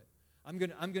through it. I'm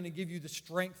going to give you the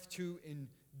strength to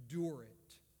endure it.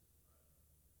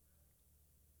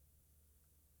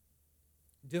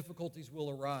 Difficulties will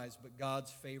arise, but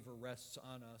God's favor rests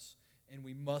on us, and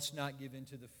we must not give in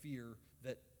to the fear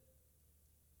that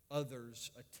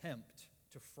others attempt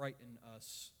to frighten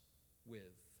us with.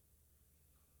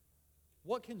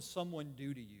 What can someone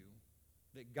do to you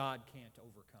that God can't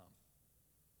overcome?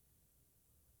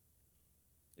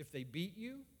 If they beat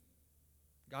you,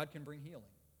 God can bring healing.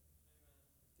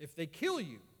 If they kill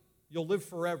you, you'll live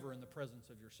forever in the presence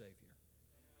of your Savior.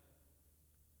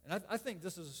 And I think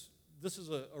this is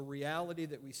a reality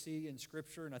that we see in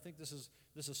Scripture, and I think this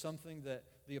is something that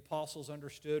the apostles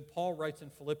understood. Paul writes in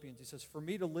Philippians, he says, for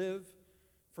me to live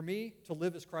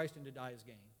is Christ and to die is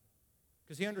gain.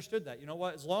 Because he understood that. You know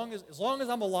what? As long as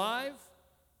I'm alive,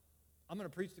 I'm going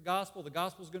to preach the gospel. The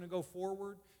gospel is going to go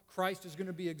forward. Christ is going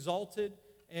to be exalted.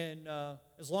 And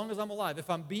as long as I'm alive, if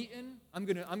I'm beaten, I'm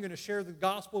going to share the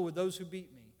gospel with those who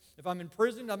beat me. If I'm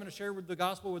imprisoned, I'm going to share the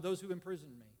gospel with those who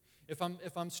imprisoned me. If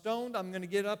I'm stoned, I'm going to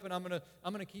get up and I'm going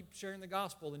to keep sharing the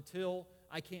gospel until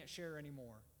I can't share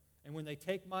anymore. And when they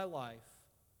take my life,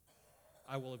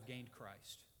 I will have gained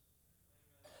Christ.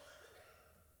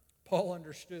 Paul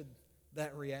understood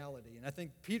that reality, and I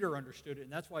think Peter understood it,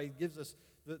 and that's why he gives us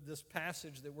this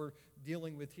passage that we're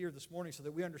dealing with here this morning, so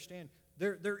that we understand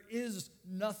there is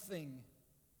nothing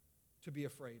to be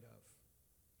afraid of.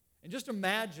 And just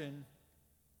imagine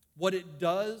what it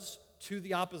does to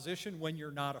the opposition when you're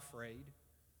not afraid.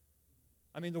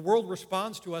 I mean, the world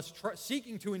responds to us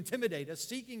seeking to intimidate us,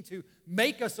 seeking to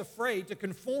make us afraid, to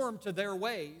conform to their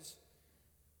ways.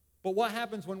 But what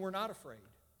happens when we're not afraid?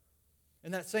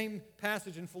 In that same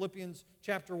passage in Philippians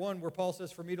chapter 1 where Paul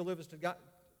says, for me to live is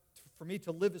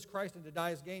Christ and to die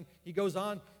is gain, he goes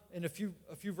on in a few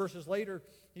verses later,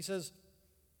 he says,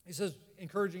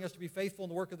 encouraging us to be faithful in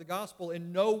the work of the gospel,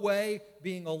 in no way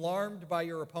being alarmed by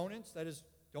your opponents. That is,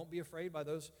 don't be afraid by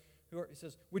those who are, he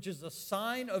says, which is a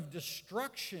sign of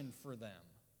destruction for them,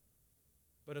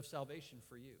 but of salvation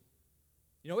for you.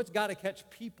 You know, it's got to catch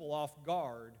people off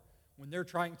guard when they're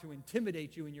trying to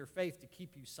intimidate you in your faith to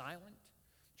keep you silent,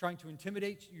 trying to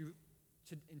intimidate you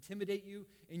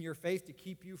in your faith to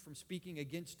keep you from speaking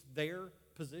against their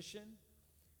position.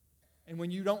 And when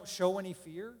you don't show any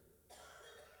fear,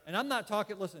 and I'm not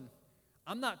talking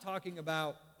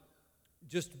about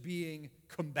just being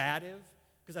combative,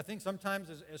 because I think sometimes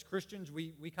as Christians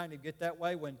we kind of get that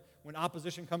way when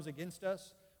opposition comes against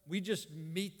us. We just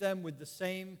meet them with the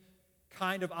same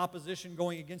kind of opposition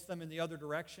going against them in the other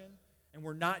direction, and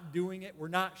we're not doing it. We're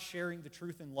not sharing the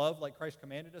truth in love like Christ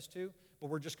commanded us to, but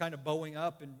we're just kind of bowing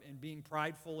up and being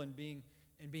prideful and being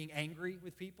angry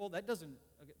with people. That doesn't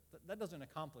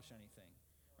accomplish anything.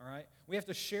 All right? We have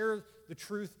to share the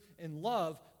truth in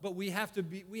love, but we have to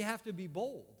be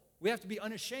bold. We have to be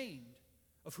unashamed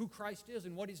of who Christ is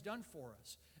and what He's done for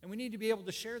us. And we need to be able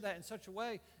to share that in such a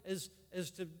way as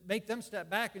to make them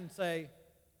step back and say,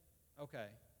 okay,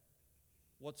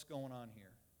 what's going on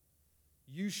here?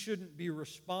 You shouldn't be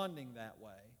responding that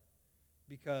way,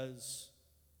 because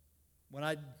when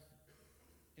I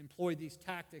employ these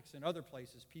tactics in other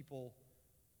places, people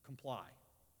comply.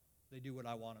 They do what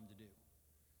I want them to do.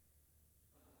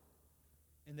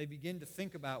 And they begin to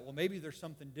think about, well, maybe there's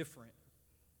something different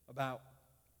about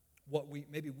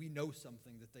maybe we know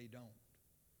something that they don't.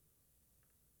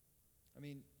 I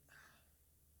mean,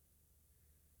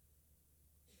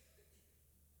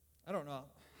 I don't know.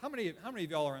 How many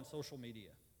of y'all are on social media?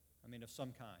 I mean, of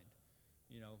some kind.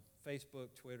 You know,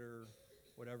 Facebook, Twitter,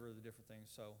 whatever the different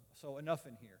things. So enough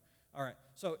in here. All right.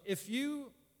 So if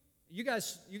you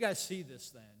guys see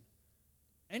this then,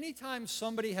 anytime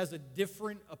somebody has a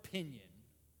different opinion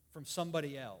from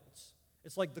somebody else,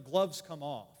 it's like the gloves come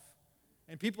off.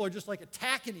 And people are just like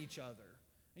attacking each other.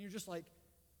 And you're just like,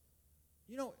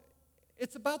 you know,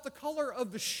 it's about the color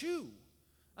of the shoe.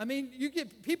 I mean,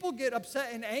 people get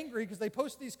upset and angry because they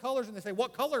post these colors and they say,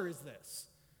 what color is this?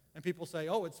 And people say,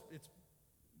 oh, it's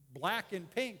black and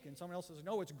pink. And someone else says,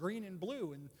 no, it's green and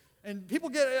blue. And people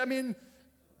get, I mean,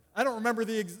 I don't remember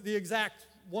the exact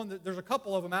one. There's a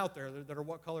couple of them out there that are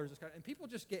what color is this color. And people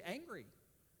just get angry.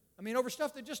 I mean, over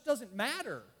stuff that just doesn't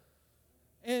matter.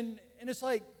 And it's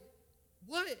like,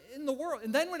 what in the world?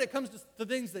 And then when it comes to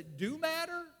things that do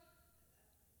matter,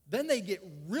 then they get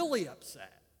really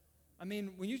upset. I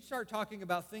mean, when you start talking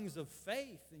about things of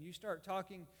faith and you start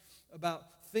talking about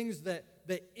things that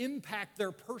impact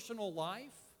their personal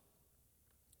life,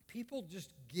 people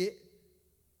just get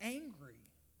angry.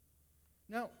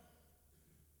 Now,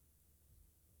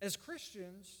 as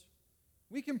Christians,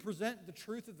 we can present the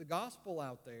truth of the gospel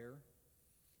out there,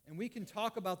 and we can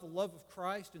talk about the love of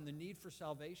Christ and the need for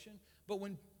salvation, but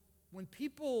when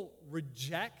people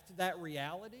reject that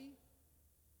reality,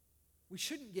 we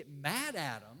shouldn't get mad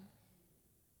at them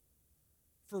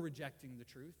for rejecting the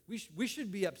truth. We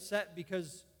should be upset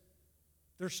because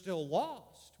they're still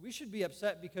lost. We should be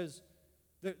upset because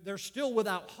they're still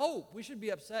without hope. We should be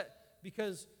upset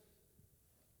because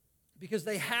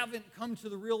they haven't come to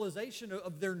the realization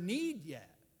of their need yet.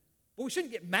 But we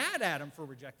shouldn't get mad at them for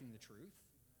rejecting the truth.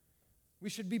 We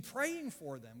should be praying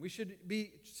for them. We should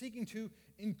be seeking to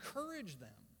encourage them.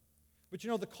 But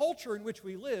you know, the culture in which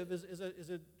we live is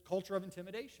a culture of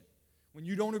intimidation. When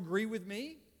you don't agree with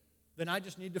me, then I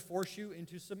just need to force you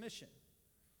into submission.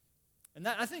 And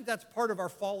I think that's part of our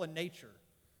fallen nature.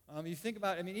 You think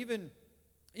about,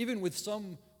 even with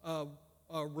some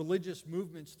religious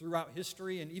movements throughout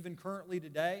history and even currently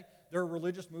today, there are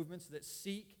religious movements that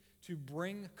seek to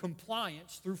bring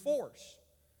compliance through force.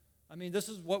 This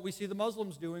is what we see the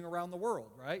Muslims doing around the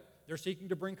world, right? They're seeking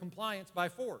to bring compliance by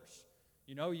force.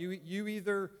 You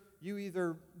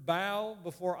either bow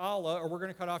before Allah or we're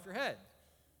going to cut off your head.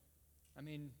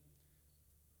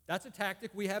 That's a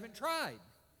tactic we haven't tried.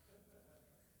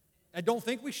 I don't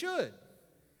think we should.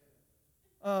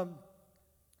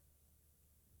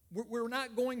 We're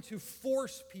not going to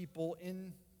force people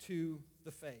into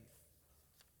the faith.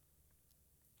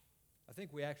 I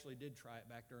think we actually did try it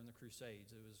back during the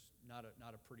Crusades. It was not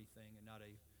a pretty thing and not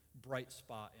a bright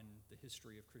spot in the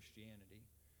history of Christianity.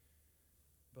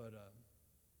 But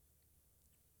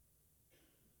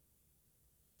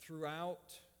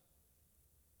throughout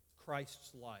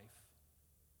Christ's life,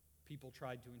 people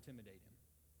tried to intimidate him.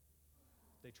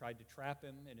 They tried to trap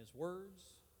him in his words.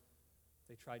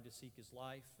 They tried to seek his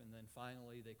life, and then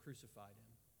finally they crucified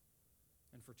him.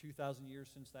 And for 2,000 years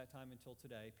since that time until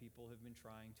today, people have been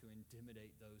trying to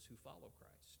intimidate those who follow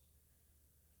Christ.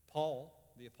 Paul,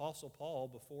 the Apostle Paul,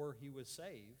 before he was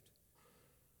saved,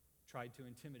 tried to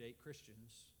intimidate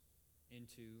Christians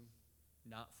into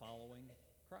not following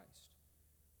Christ.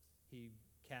 He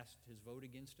cast his vote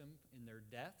against them in their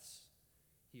deaths.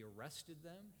 He arrested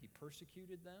them. He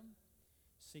persecuted them,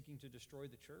 seeking to destroy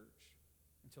the church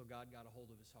until God got a hold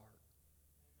of his heart.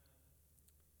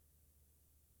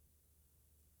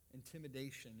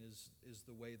 Intimidation is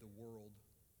the way the world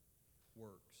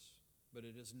works, but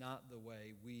it is not the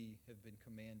way we have been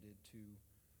commanded to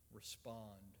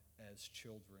respond as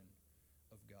children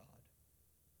of God.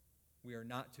 We are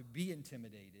not to be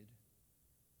intimidated.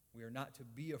 We are not to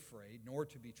be afraid, nor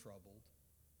to be troubled,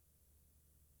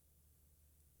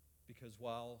 because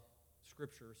while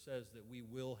Scripture says that we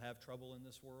will have trouble in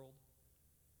this world,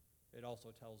 it also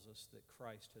tells us that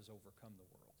Christ has overcome the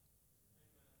world.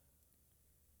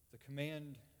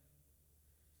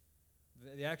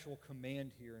 The actual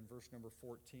command here in verse number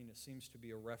 14, it seems to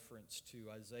be a reference to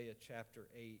Isaiah chapter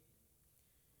 8.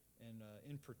 And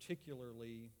in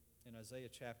particularly, in Isaiah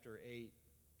chapter 8,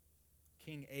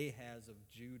 King Ahaz of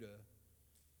Judah,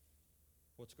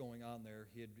 what's going on there?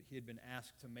 He had been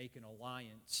asked to make an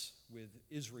alliance with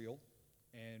Israel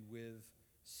and with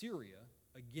Syria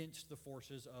against the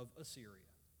forces of Assyria.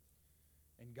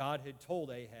 And God had told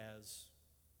Ahaz,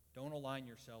 don't align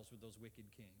yourselves with those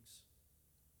wicked kings.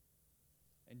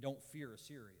 And don't fear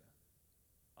Assyria.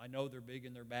 I know they're big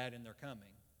and they're bad and they're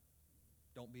coming.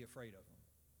 Don't be afraid of them.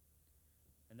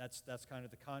 And that's kind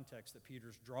of the context that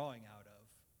Peter's drawing out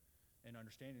of and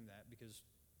understanding that,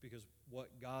 because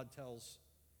what God tells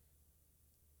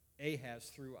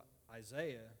Ahaz through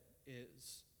Isaiah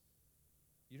is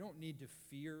you don't need to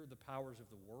fear the powers of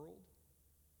the world,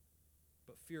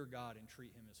 but fear God and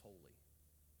treat him as holy.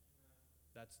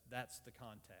 That's the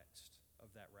context of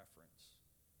that reference.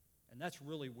 And that's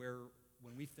really where,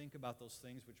 when we think about those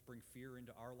things which bring fear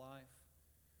into our life,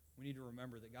 we need to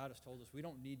remember that God has told us we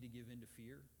don't need to give in to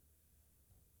fear,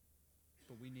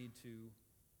 but we need to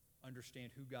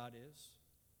understand who God is,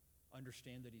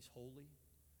 understand that he's holy,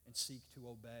 and seek to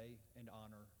obey and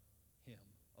honor him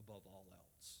above all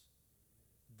else.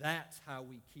 That's how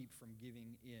we keep from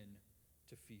giving in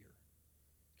to fear.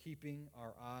 Keeping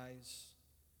our eyes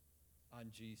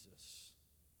on Jesus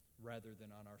rather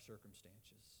than on our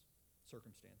circumstances.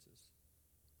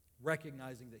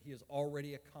 Recognizing that he has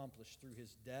already accomplished through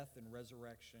his death and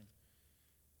resurrection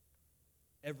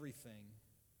everything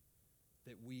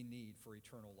that we need for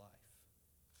eternal life.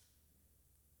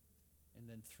 And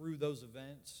then through those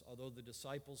events, although the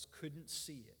disciples couldn't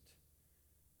see it,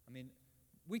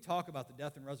 we talk about the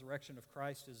death and resurrection of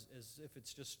Christ as if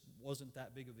it just wasn't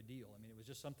that big of a deal. It was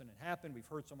just something that happened. We've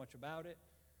heard so much about it.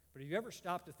 But have you ever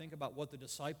stopped to think about what the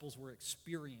disciples were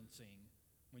experiencing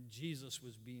when Jesus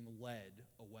was being led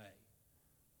away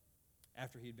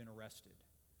after he had been arrested?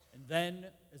 And then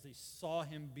as they saw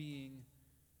him being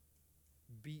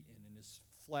beaten and his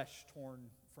flesh torn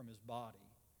from his body,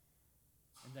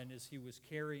 and then as he was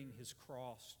carrying his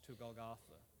cross to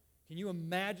Golgotha, can you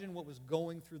imagine what was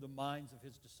going through the minds of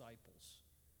his disciples?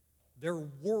 Their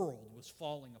world was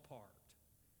falling apart.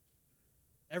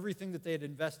 Everything that they had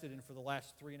invested in for the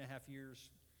last 3.5 years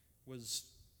was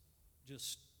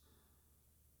just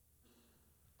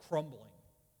crumbling.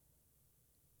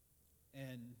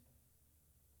 And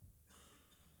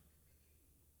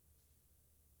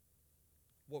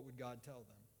what would God tell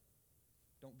them?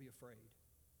 Don't be afraid.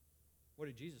 What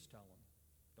did Jesus tell them?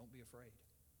 Don't be afraid.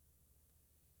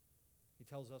 He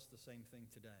tells us the same thing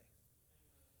today.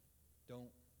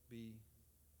 Don't be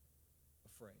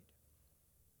afraid.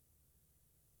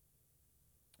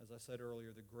 As I said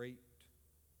earlier, the great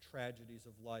tragedies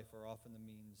of life are often the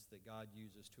means that God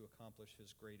uses to accomplish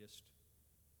his greatest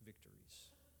victories.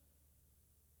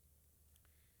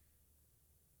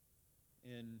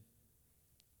 In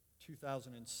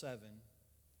 2007,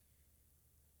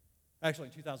 actually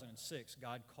in 2006,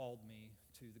 God called me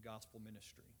to the gospel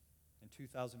ministry. In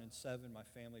 2007, my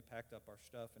family packed up our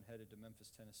stuff and headed to Memphis,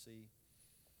 Tennessee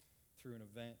through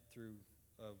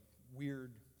a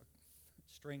weird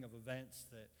string of events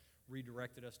that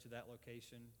redirected us to that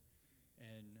location.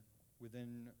 And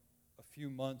within a few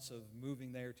months of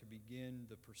moving there to begin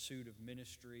the pursuit of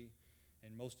ministry,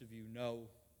 and most of you know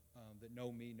that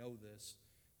know me know this,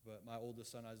 but my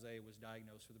oldest son Isaiah was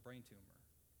diagnosed with a brain tumor.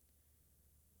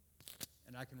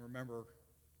 And I can remember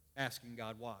asking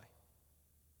God, why?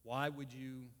 Why would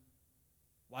you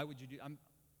do?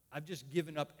 I've just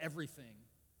given up everything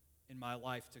in my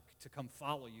life to come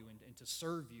follow you and to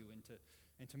serve you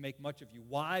and to make much of you.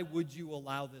 Why would you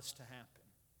allow this to happen?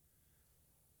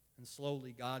 And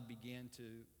slowly God began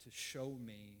to show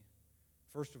me,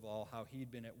 first of all, how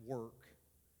he'd been at work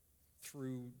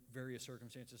through various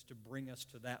circumstances to bring us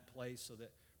to that place so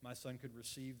that my son could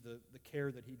receive the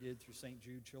care that he did through St.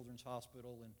 Jude Children's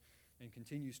Hospital and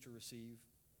continues to receive.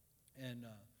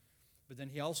 But then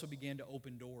he also began to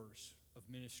open doors of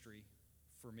ministry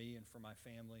for me and for my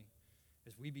family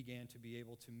as we began to be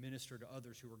able to minister to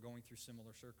others who were going through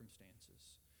similar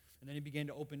circumstances. And then he began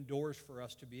to open doors for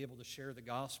us to be able to share the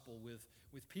gospel with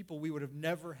people we would have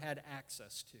never had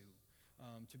access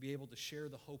to be able to share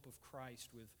the hope of Christ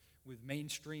with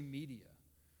mainstream media.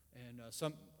 And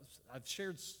I've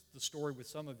shared the story with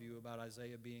some of you about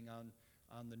Isaiah being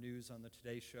on the news on the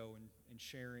Today Show and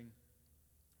sharing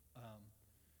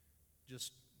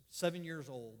just 7 years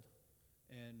old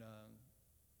and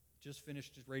just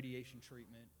finished his radiation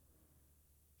treatment.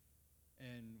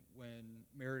 And when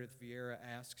Meredith Vieira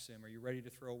asks him, "Are you ready to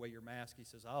throw away your mask?" he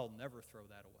says, "I'll never throw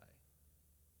that away."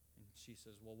 And she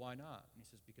says, "Well, why not?" And he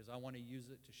says, "Because I want to use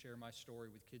it to share my story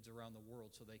with kids around the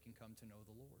world so they can come to know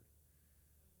the Lord."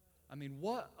 I mean,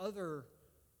 what other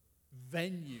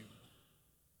venue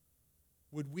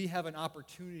would we have an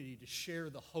opportunity to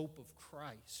share the hope of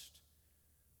Christ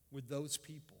with those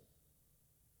people,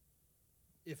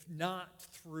 if not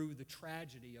through the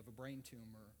tragedy of a brain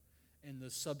tumor and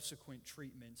the subsequent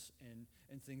treatments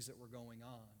and things that were going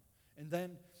on?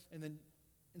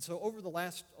 And so over the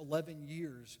last 11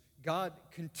 years, God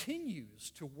continues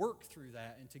to work through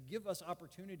that and to give us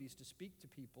opportunities to speak to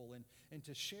people and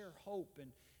to share hope.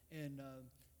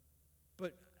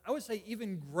 But I would say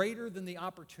even greater than the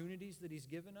opportunities that he's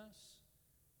given us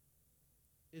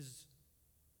is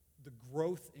the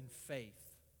growth in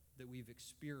faith that we've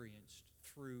experienced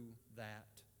through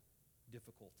that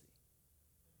difficulty.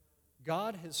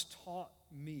 God has taught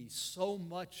me so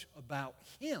much about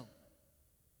him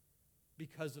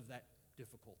because of that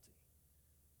difficulty.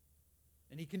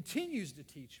 And he continues to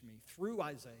teach me through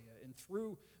Isaiah and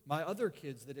through my other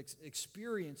kids that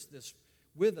experience this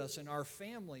with us and our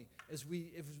family as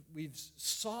we've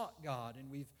sought God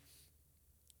and we've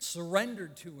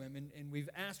surrendered to him and we've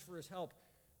asked for his help.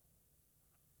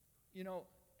 You know,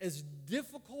 as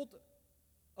difficult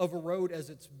of a road as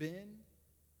it's been,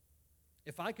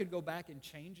 if I could go back and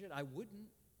change it, I wouldn't.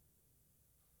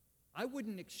 I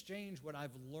wouldn't exchange what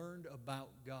I've learned about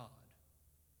God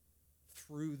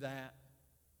through that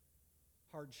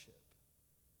hardship.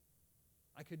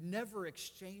 I could never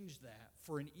exchange that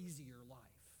for an easier life.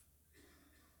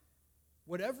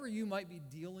 Whatever you might be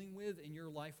dealing with in your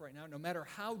life right now, no matter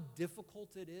how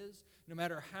difficult it is, no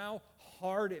matter how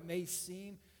hard it may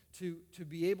seem to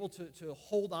be able to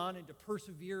hold on and to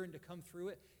persevere and to come through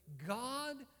it,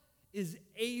 God is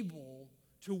able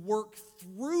to work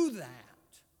through that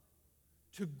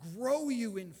to grow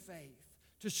you in faith,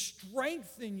 to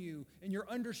strengthen you in your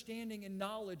understanding and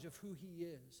knowledge of who he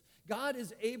is. God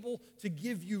is able to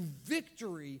give you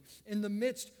victory in the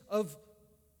midst of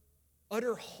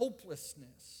utter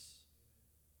hopelessness.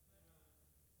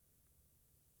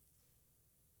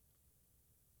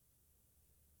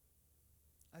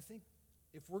 I think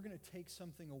if we're going to take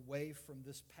something away from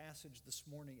this passage this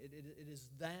morning, it is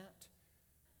that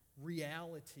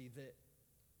reality that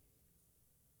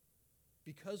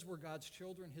because we're God's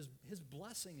children, his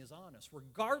blessing is on us.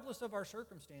 Regardless of our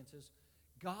circumstances,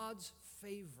 God's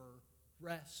favor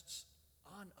rests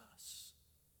on us.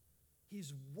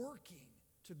 He's working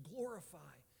to glorify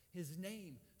his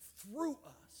name through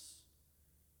us.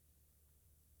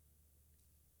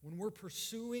 when we're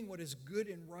pursuing what is good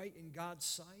and right in God's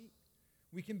sight,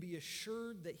 we can be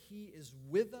assured that He is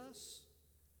with us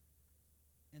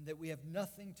and that we have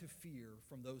nothing to fear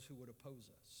from those who would oppose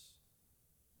us.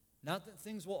 Not that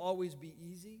things will always be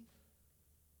easy,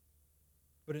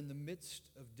 but in the midst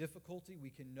of difficulty, we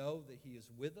can know that He is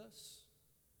with us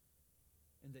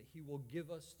and that He will give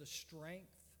us the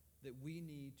strength that we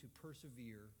need to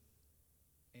persevere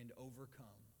and overcome.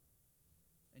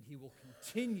 And He will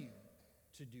continue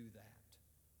to do that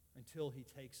until He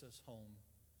takes us home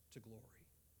to glory.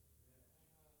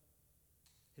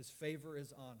 His favor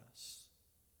is on us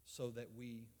so that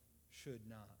we should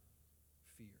not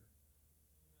fear.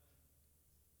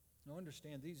 Now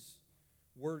understand, these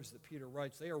words that Peter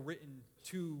writes, they are written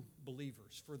to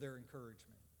believers for their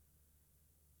encouragement.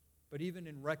 But even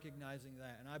in recognizing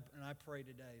that, and I pray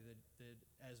today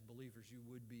that as believers you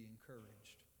would be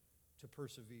encouraged to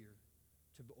persevere,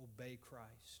 to obey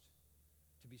Christ,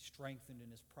 to be strengthened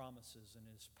in His promises and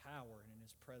His power and in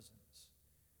His presence.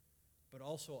 But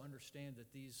also understand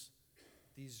that these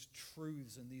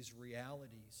truths and these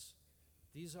realities,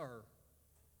 these are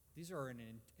an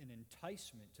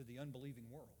enticement to the unbelieving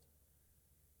world.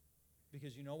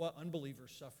 Because you know what?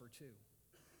 Unbelievers suffer too.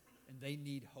 And they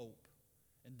need hope.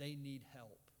 And they need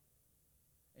help.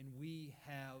 And we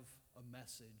have a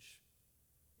message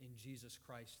in Jesus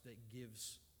Christ that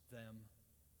gives them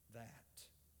that.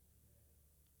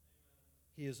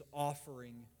 He is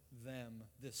offering them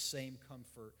this same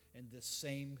comfort and this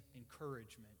same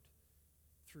encouragement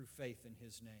through faith in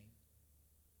His name.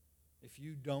 If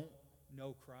you don't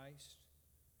know Christ,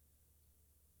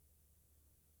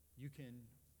 you can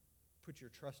put your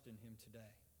trust in Him today.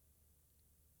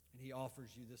 And He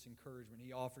offers you this encouragement.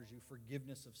 He offers you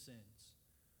forgiveness of sins,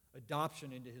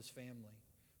 adoption into His family,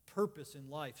 purpose in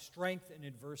life, strength in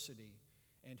adversity,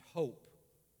 and hope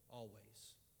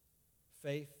always.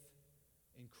 Faith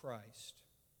in Christ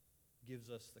gives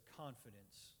us the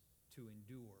confidence to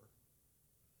endure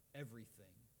everything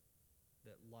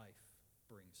that life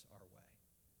brings our way.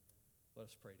 Let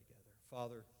us pray together.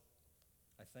 Father,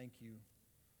 I thank You.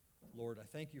 Lord, I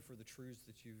thank You for the truths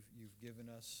that you've given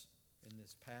us in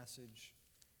this passage.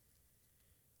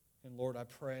 And Lord, I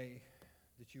pray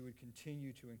that You would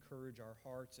continue to encourage our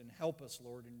hearts and help us,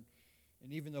 Lord. And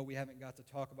even though we haven't got to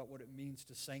talk about what it means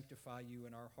to sanctify You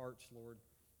in our hearts, Lord,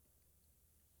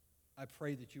 I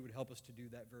pray that You would help us to do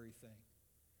that very thing.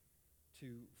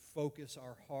 To focus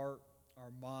our heart,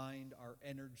 our mind, our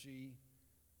energy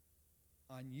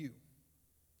on You,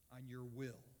 on Your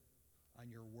will, on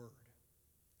Your word.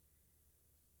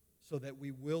 So that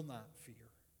we will not fear.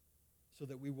 So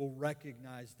that we will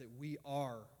recognize that we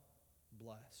are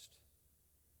blessed.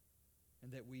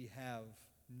 And that we have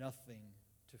nothing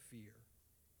to fear.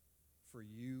 For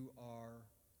You are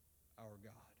our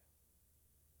God.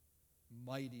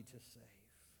 Mighty to save.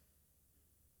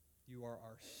 You are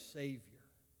our Savior,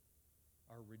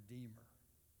 our Redeemer,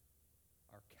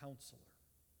 our Counselor.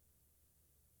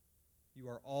 You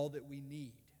are all that we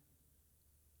need,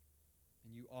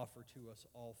 and You offer to us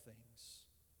all things.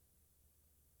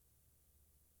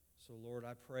 So, Lord,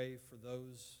 I pray for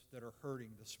those that are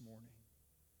hurting this morning,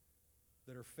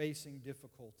 that are facing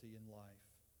difficulty in life,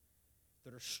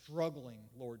 that are struggling,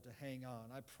 Lord, to hang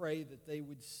on. I pray that they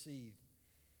would see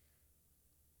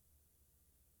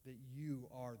that You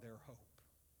are their hope.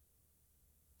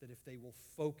 That if they will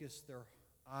focus their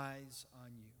eyes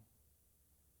on You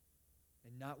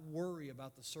and not worry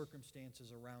about the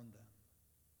circumstances around them,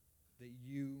 that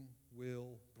You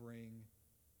will bring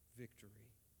victory.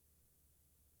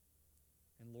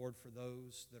 And Lord, for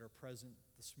those that are present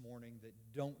this morning that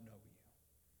don't know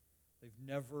You, they've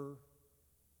never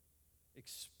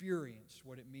experienced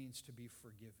what it means to be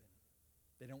forgiven.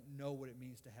 They don't know what it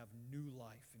means to have new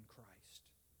life in Christ.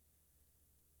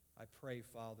 I pray,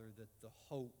 Father, that the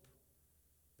hope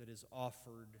that is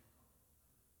offered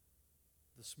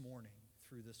this morning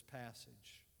through this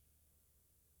passage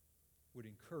would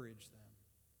encourage them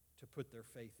to put their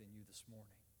faith in You this morning.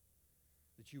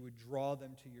 That You would draw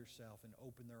them to Yourself and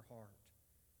open their heart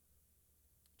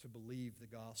to believe the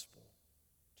gospel,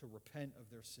 to repent of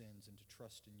their sins, and to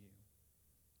trust in You.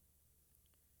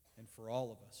 And for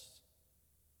all of us,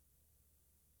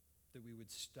 that we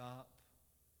would stop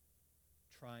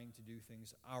trying to do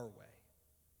things our way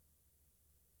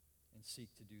and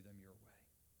seek to do them Your way.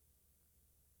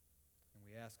 And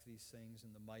we ask these things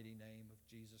in the mighty name of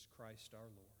Jesus Christ our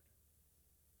Lord.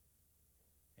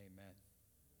 Amen.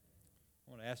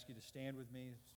 I want to ask you to stand with me.